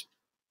was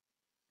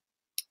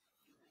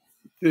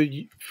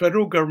the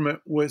federal government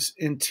was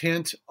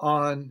intent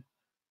on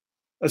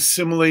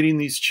assimilating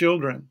these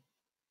children.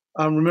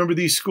 Remember,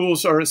 these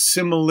schools are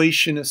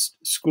assimilationist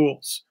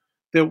schools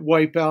that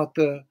wipe out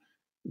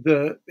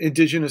the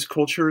indigenous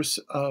cultures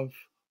of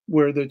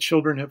where the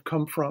children have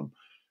come from.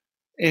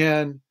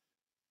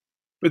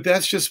 But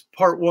that's just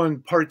part one.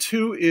 Part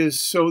two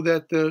is so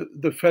that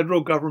the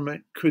federal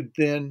government could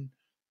then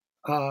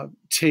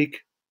take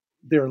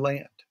their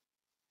land.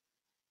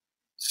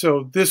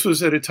 So this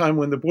was at a time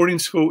when the boarding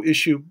school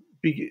issue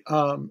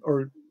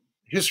or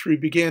history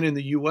began in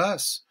the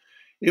U.S.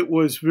 It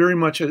was very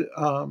much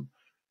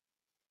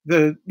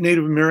the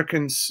Native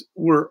Americans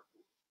were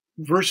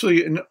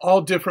virtually in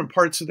all different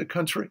parts of the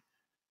country.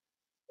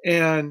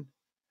 And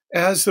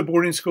as the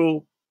boarding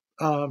school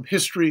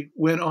history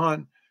went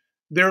on,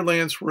 their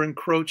lands were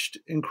encroached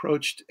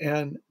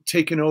and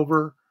taken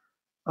over,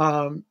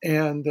 and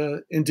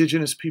the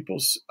indigenous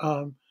peoples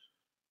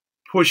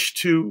pushed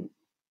to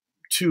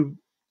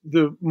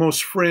the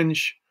most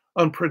fringe,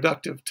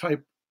 unproductive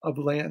type of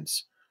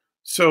lands.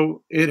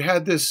 So it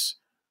had this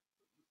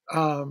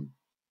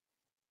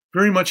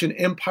very much an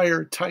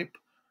empire type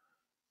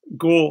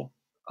goal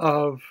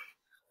of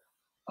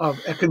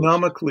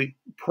economically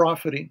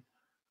profiting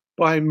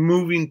by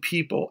moving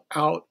people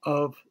out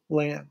of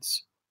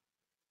lands.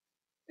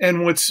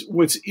 And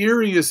what's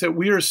eerie is that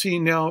we are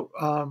seeing now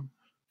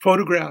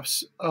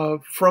photographs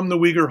from the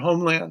Uyghur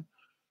homeland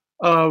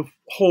of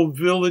whole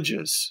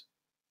villages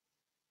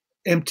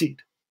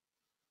emptied,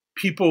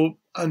 people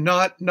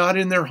not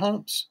in their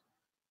homes,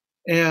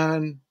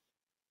 and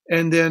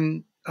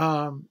then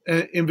an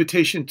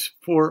invitation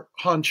for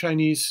Han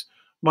Chinese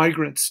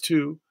migrants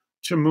to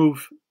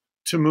move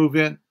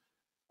in.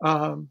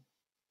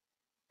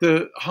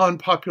 The Han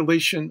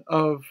population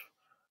of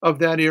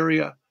that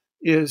area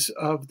is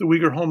of the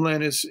Uyghur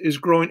homeland is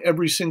growing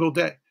every single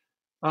day.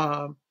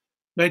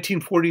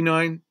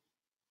 1949,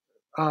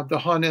 the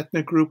Han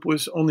ethnic group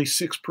was only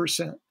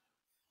 6%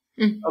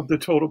 of the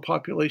total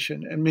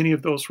population, and many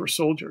of those were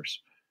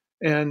soldiers.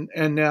 And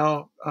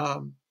now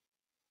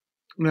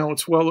now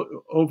it's well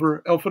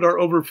over Elfidar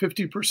over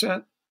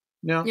 50%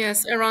 now.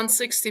 Yes, around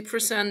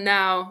 60%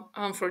 now,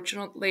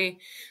 unfortunately.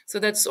 So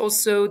that's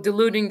also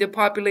diluting the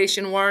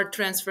population while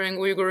transferring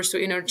Uyghurs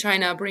to inner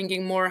China,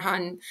 bringing more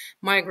Han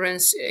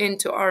migrants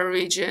into our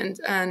region,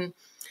 and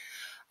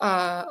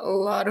a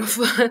lot of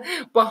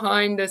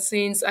behind the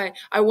scenes.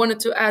 I wanted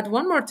to add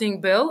one more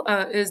thing, Bill,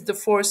 is the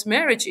forced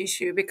marriage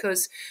issue,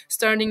 because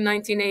starting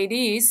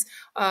 1980s,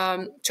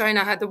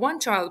 China had the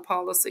one-child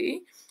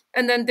policy,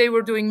 and then they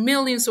were doing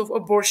millions of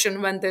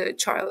abortion when the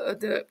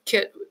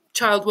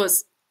child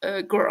was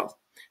a girl,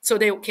 so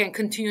they can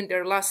continue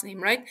their last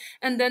name, right?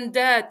 And then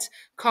that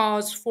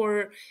caused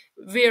for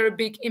very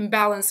big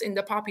imbalance in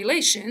the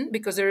population,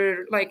 because there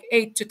are like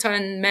 8 to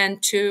 10 men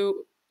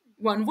to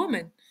 1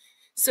 woman.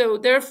 So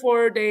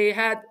therefore, they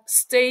had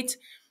state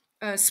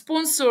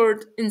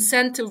sponsored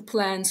incentive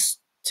plans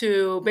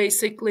to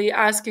basically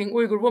asking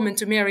Uyghur women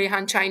to marry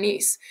Han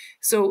Chinese.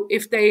 So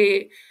if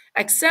they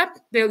accept,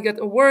 they'll get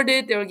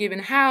awarded, they're given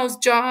house,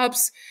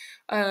 jobs,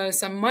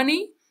 some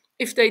money.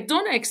 If they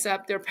don't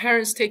accept, their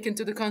parents taken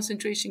to the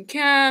concentration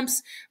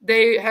camps.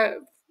 They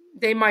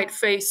might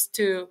face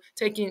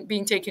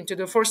being taken to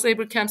the forced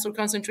labor camps or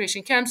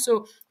concentration camps.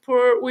 So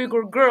poor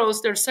Uyghur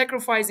girls, they're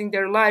sacrificing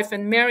their life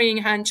and marrying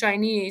Han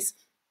Chinese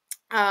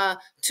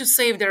to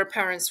save their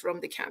parents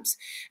from the camps.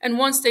 And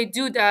once they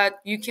do that,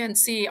 you can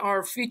see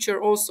our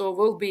future also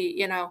will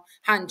be,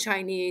 Han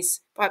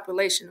Chinese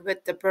population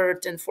with the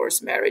birth and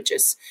forced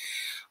marriages.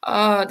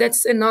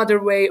 That's another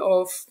way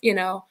of,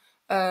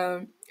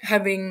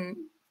 having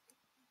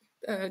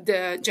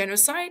the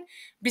genocide,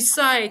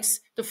 besides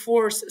the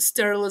forced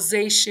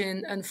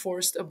sterilization and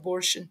forced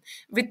abortion.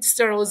 With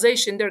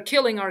sterilization, they're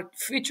killing our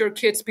future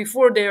kids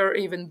before they are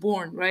even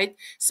born, right?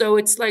 So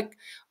it's like,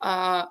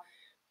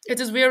 it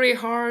is very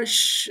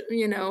harsh,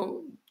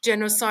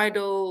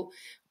 genocidal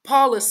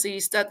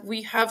policies that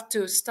we have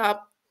to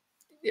stop.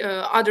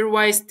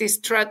 Otherwise, this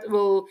threat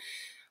will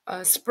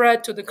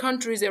spread to the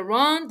countries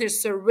around. There's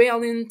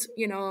surveillance,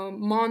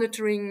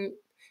 monitoring,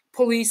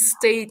 police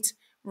state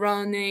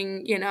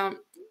running,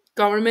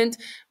 government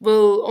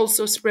will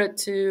also spread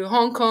to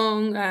Hong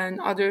Kong and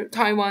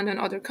Taiwan and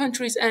other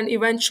countries. And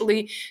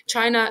eventually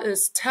China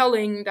is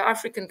telling the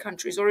African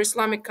countries or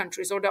Islamic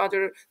countries or the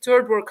other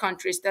third world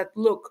countries that,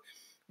 look,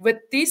 with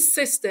this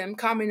system,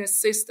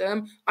 communist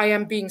system, I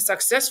am being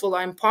successful,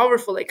 I'm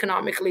powerful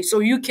economically, so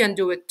you can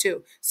do it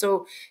too.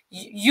 So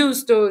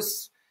use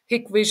those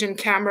Hikvision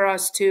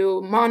cameras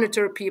to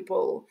monitor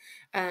people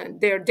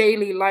and their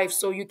daily life,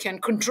 so you can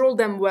control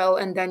them well,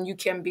 and then you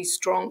can be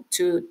strong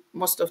to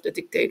most of the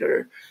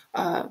dictators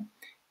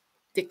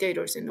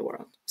in the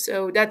world.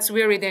 So that's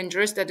very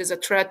dangerous. That is a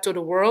threat to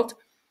the world.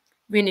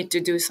 We need to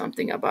do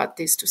something about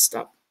this to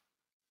stop.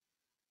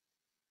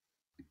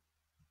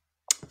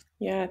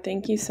 Yeah,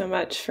 thank you so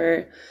much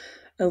for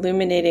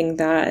illuminating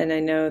that. And I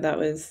know that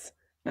was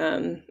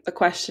a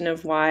question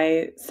of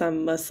why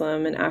some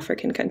Muslim and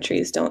African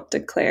countries don't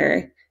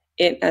declare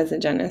it as a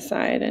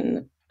genocide.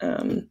 And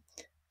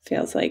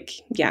feels like,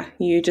 yeah,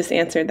 you just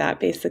answered that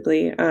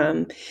basically.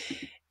 They're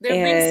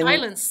being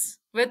silenced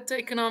with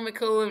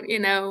economical,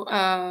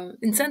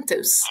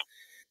 incentives.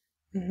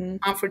 Mm-hmm.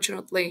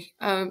 Unfortunately.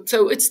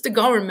 So it's the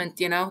government,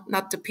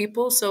 not the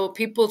people. So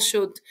people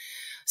should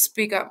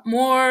speak up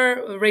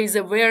more, raise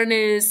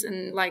awareness,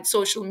 and like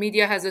social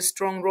media has a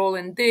strong role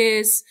in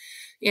this,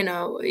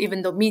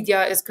 even though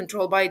media is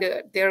controlled by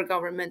their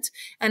government.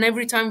 And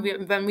every time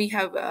when we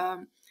have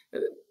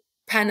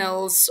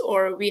panels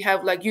or we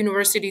have like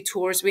university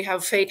tours, we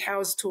have faith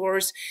house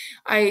tours,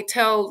 I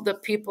tell the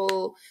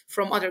people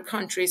from other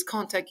countries,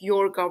 contact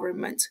your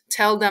government,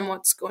 tell them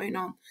what's going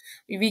on.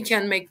 We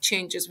can make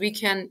changes. We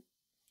can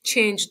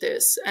change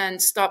this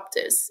and stop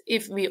this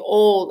if we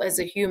all as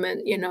a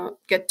human,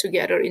 get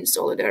together in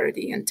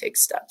solidarity and take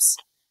steps.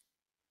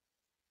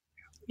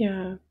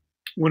 Yeah.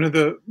 One of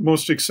the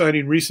most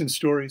exciting recent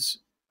stories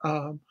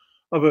of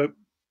a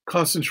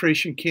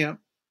concentration camp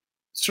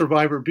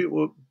survivor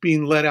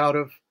being let out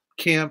of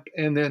camp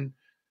and then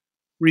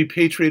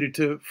repatriated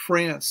to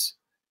France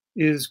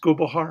is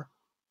Gobahar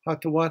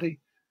Hatawati.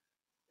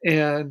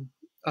 And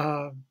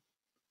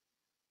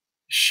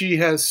she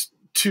has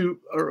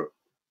her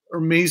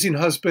amazing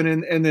husband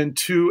and then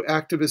 2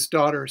 activist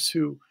daughters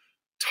who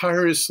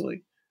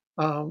tirelessly,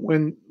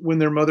 when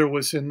their mother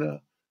was in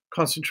the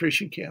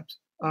concentration camps,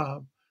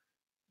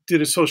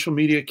 did a social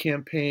media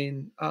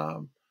campaign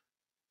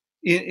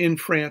in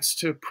France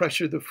to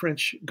pressure the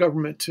French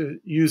government to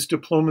use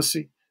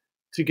diplomacy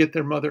to get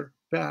their mother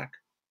back.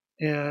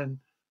 And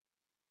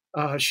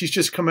she's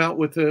just come out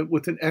with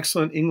an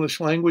excellent English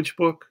language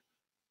book.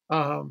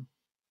 And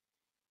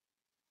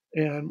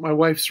my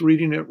wife's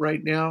reading it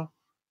right now.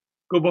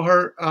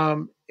 Gobahar,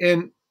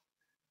 and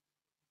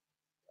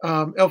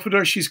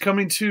Elfidar, she's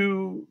coming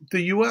to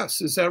the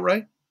U.S. Is that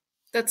right?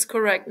 That's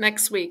correct.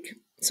 Next week.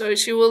 So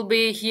she will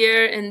be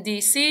here in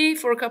DC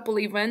for a couple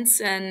events,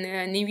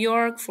 and New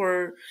York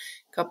for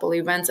a couple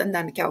events, and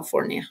then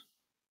California.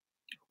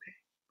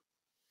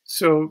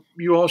 So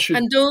you all should.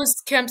 And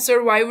those camp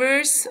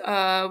survivors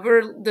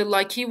were the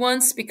lucky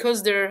ones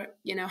because their,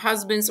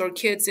 husbands or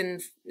kids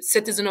in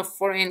citizen of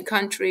foreign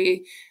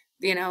country,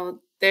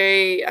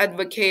 they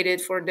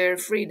advocated for their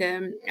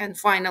freedom and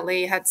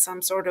finally had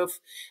some sort of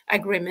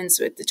agreements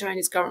with the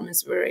Chinese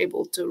governments were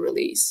able to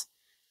release.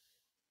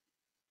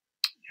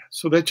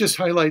 So that just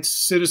highlights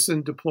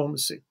citizen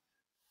diplomacy.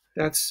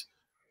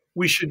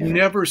 We should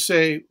never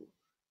say,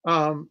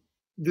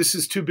 this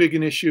is too big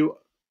an issue.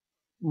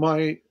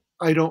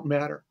 I don't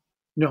matter.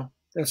 No,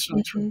 that's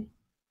not true.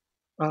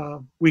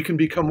 We can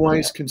become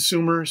wise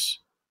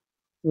consumers.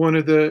 One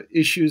of the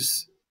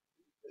issues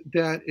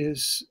that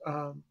is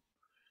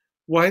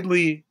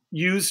widely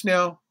used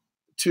now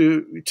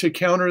to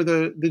counter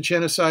the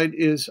genocide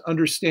is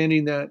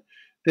understanding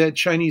that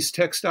Chinese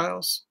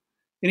textiles,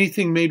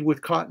 anything made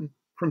with cotton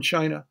from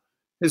China,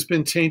 has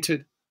been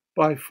tainted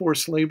by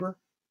forced labor,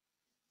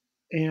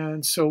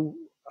 and so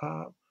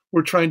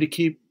we're trying to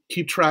keep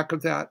track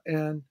of that.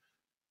 And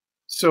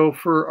so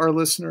for our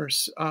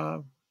listeners,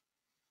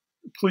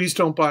 please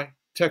don't buy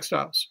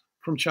textiles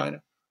from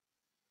China,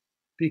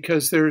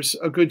 because there's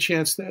a good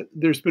chance that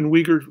there's been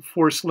Uyghur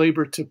forced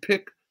labor to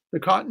pick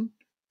the cotton,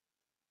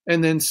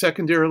 and then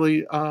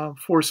secondarily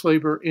forced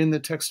labor in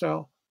the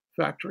textile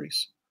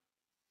factories.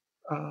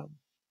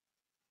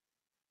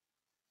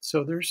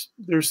 So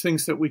there's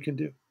things that we can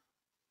do.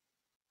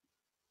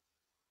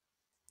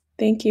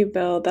 Thank you,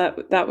 Bill.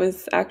 That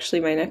was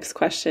actually my next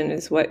question,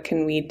 is what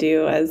can we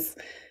do as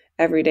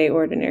everyday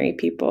ordinary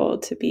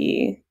people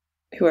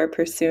who are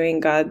pursuing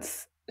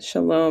God's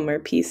shalom or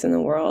peace in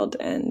the world,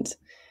 and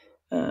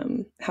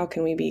how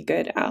can we be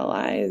good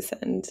allies?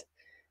 And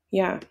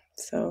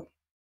so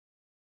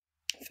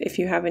if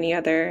you have any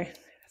other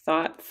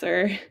thoughts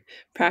or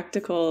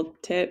practical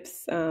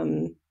tips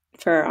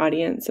for our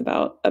audience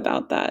about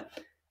that,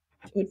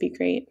 would be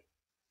great.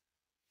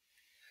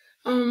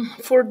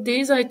 For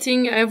this, I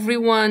think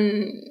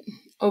everyone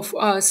of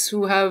us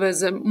who have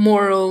as a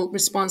moral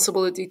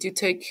responsibility to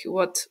take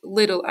what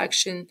little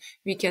action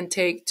we can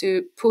take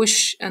to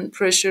push and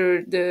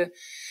pressure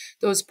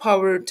those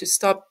power to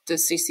stop the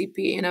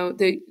CCP.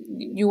 The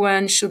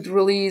UN should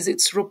release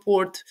its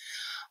report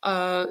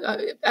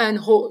and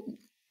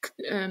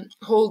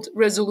hold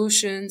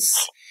resolutions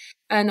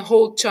and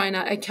hold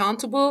China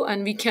accountable.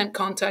 And we can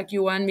contact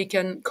UN, we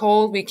can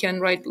call, we can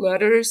write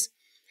letters.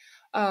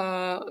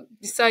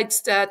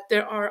 Besides that,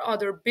 there are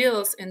other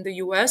bills in the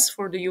U.S.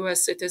 for the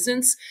U.S.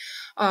 citizens,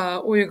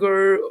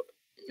 Uyghur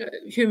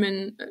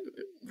human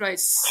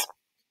rights.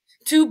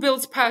 2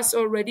 bills passed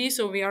already,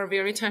 so we are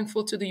very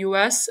thankful to the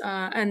U.S.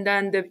 And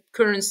then the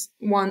current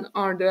one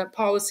are the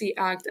Policy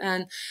Act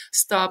and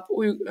Stop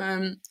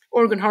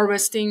Organ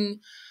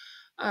Harvesting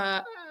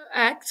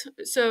Act.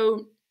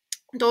 So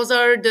those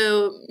are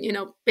the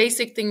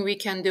basic thing we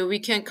can do. We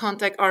can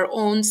contact our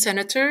own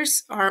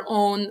senators, our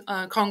own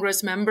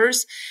Congress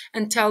members,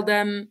 and tell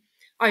them,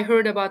 I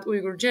heard about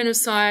Uyghur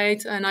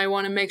genocide and I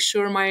want to make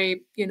sure my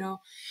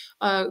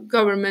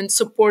government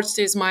supports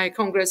this. My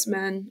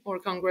congressman or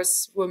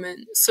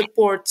congresswoman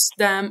supports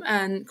them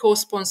and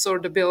co-sponsor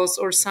the bills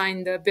or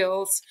sign the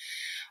bills.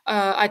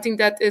 I think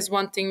that is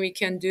one thing we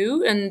can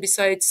do. And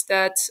besides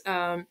that,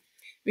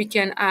 we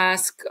can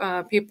ask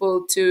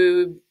people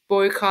to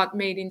boycott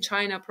made in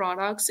China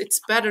products. It's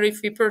better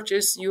if we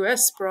purchase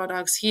US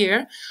products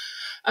here,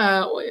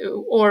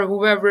 or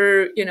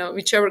whoever,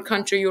 whichever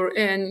country you're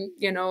in,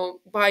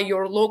 buy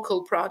your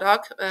local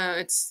product.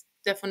 It's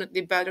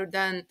definitely better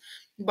than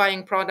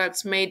buying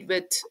products made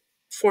with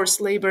forced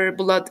labor,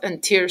 blood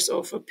and tears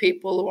of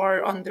people who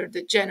are under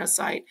the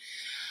genocide.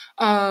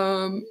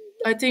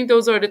 I think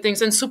those are the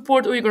things. And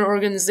support Uyghur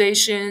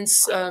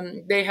organizations.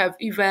 They have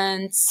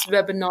events,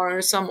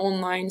 webinars, some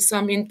online,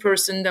 some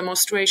in-person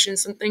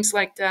demonstrations and things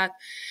like that.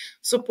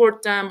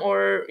 Support them,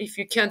 or if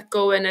you can't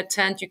go and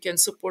attend, you can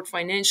support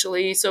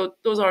financially. So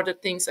those are the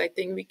things I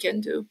think we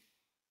can do.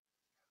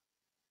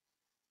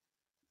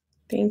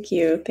 Thank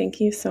you.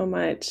 Thank you so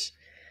much.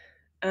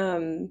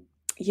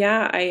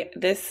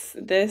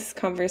 This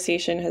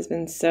conversation has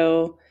been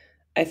so,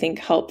 I think,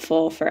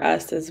 helpful for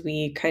us as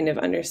we kind of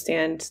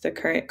understand the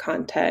current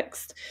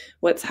context,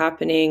 what's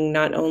happening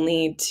not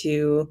only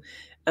to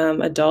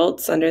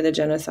adults under the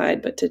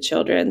genocide, but to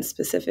children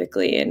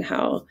specifically, and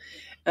how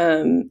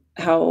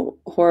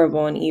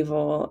horrible and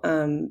evil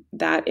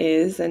that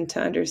is, and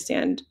to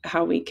understand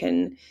how we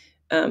can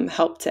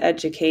help to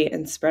educate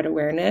and spread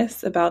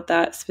awareness about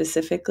that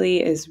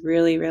specifically is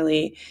really,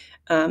 really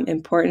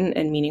important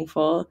and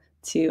meaningful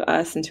to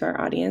us and to our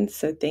audience.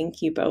 So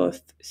thank you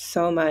both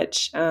so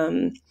much.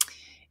 And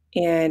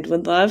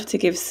would love to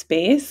give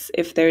space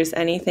if there's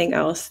anything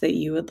else that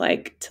you would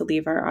like to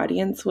leave our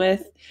audience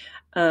with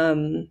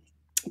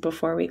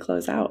before we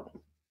close out.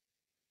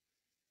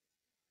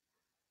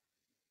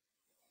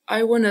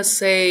 I want to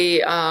say,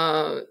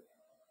 now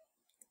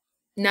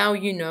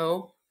you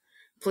know,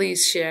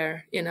 please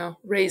share,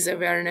 raise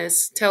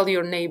awareness, tell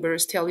your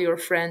neighbors, tell your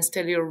friends,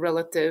 tell your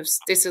relatives,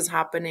 this is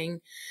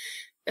happening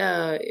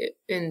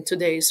in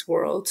today's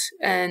world,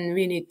 and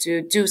we need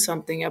to do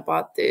something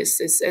about this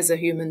as a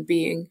human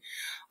being.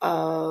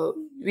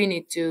 We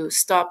need to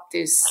stop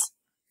this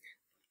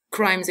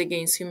crimes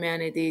against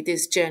humanity,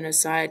 this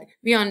genocide.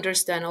 We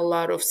understand a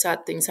lot of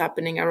sad things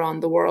happening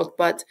around the world,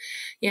 but,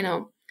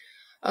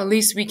 at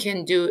least we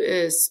can do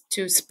is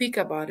to speak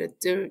about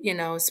it, to,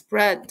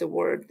 spread the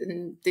word.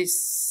 And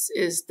this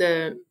is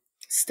the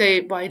stay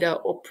by the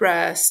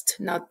oppressed,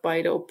 not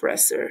by the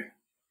oppressor.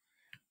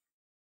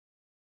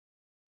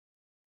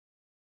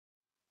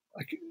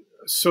 I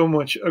so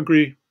much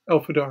agree,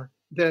 Elfidar,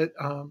 that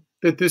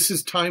that this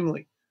is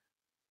timely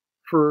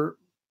for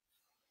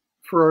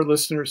our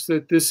listeners,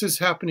 that this is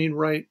happening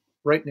right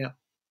now,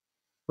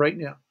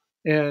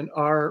 and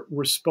our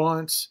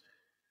response.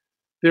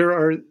 There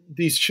are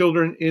these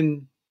children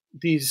in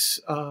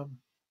these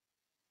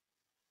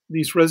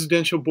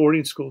residential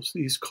boarding schools,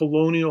 these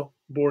colonial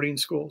boarding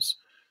schools,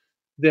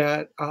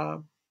 that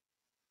who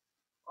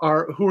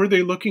are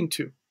they looking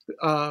to?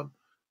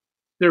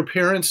 Their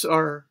parents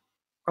are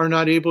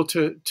not able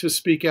to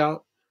speak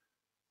out,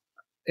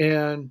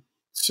 and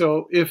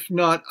so if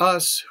not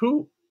us,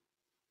 who?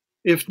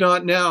 If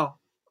not now,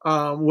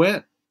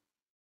 when?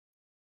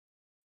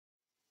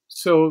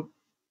 So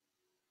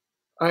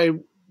I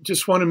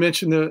just want to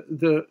mention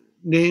the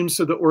names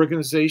of the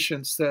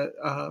organizations that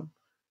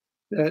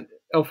that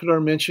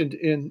Elfidar mentioned.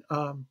 In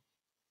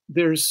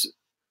there's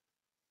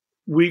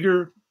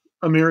Uyghur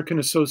American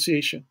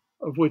Association,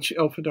 of which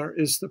Elfidar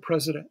is the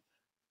president,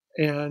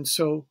 and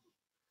so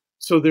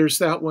there's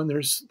that one.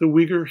 There's the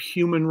Uyghur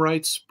Human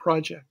Rights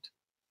Project,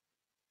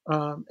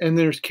 and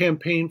there's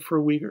Campaign for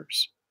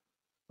Uyghurs,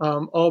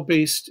 all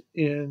based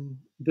in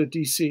the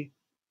DC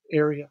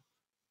area.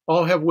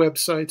 All have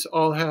websites,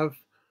 all have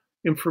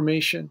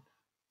information.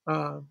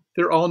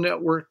 They're all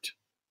networked.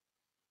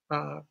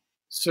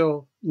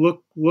 So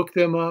look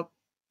them up.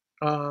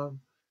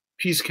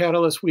 Peace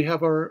Catalyst. We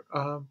have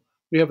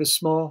a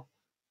small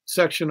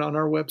section on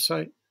our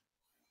website.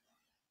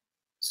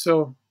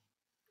 So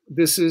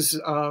this is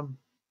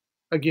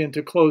again,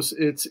 to close.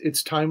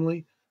 It's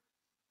timely,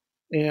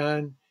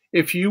 and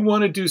if you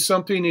want to do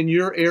something in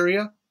your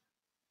area,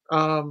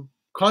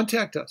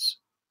 contact us.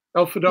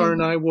 Elfidar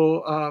and I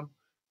will.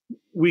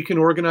 We can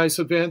organize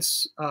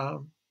events,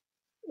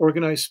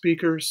 organize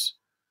speakers,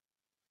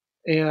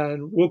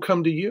 and we'll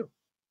come to you.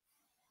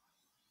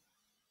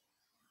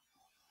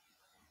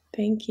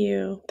 Thank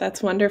you.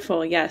 That's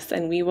wonderful. Yes,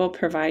 and we will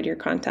provide your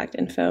contact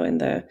info in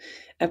the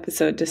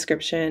episode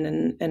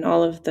description and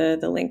all of the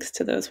links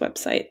to those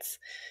websites.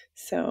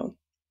 So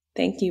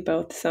thank you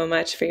both so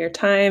much for your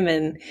time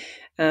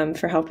and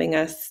for helping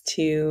us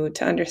to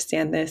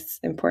understand this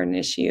important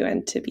issue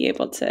and to be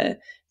able to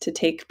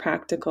take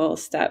practical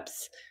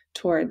steps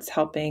towards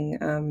helping,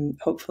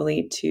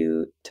 hopefully,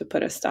 to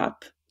put a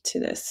stop to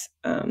this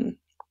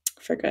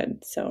for good.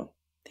 So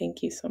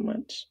thank you so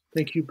much.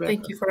 Thank you, Becca.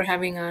 Thank you for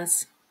having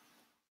us.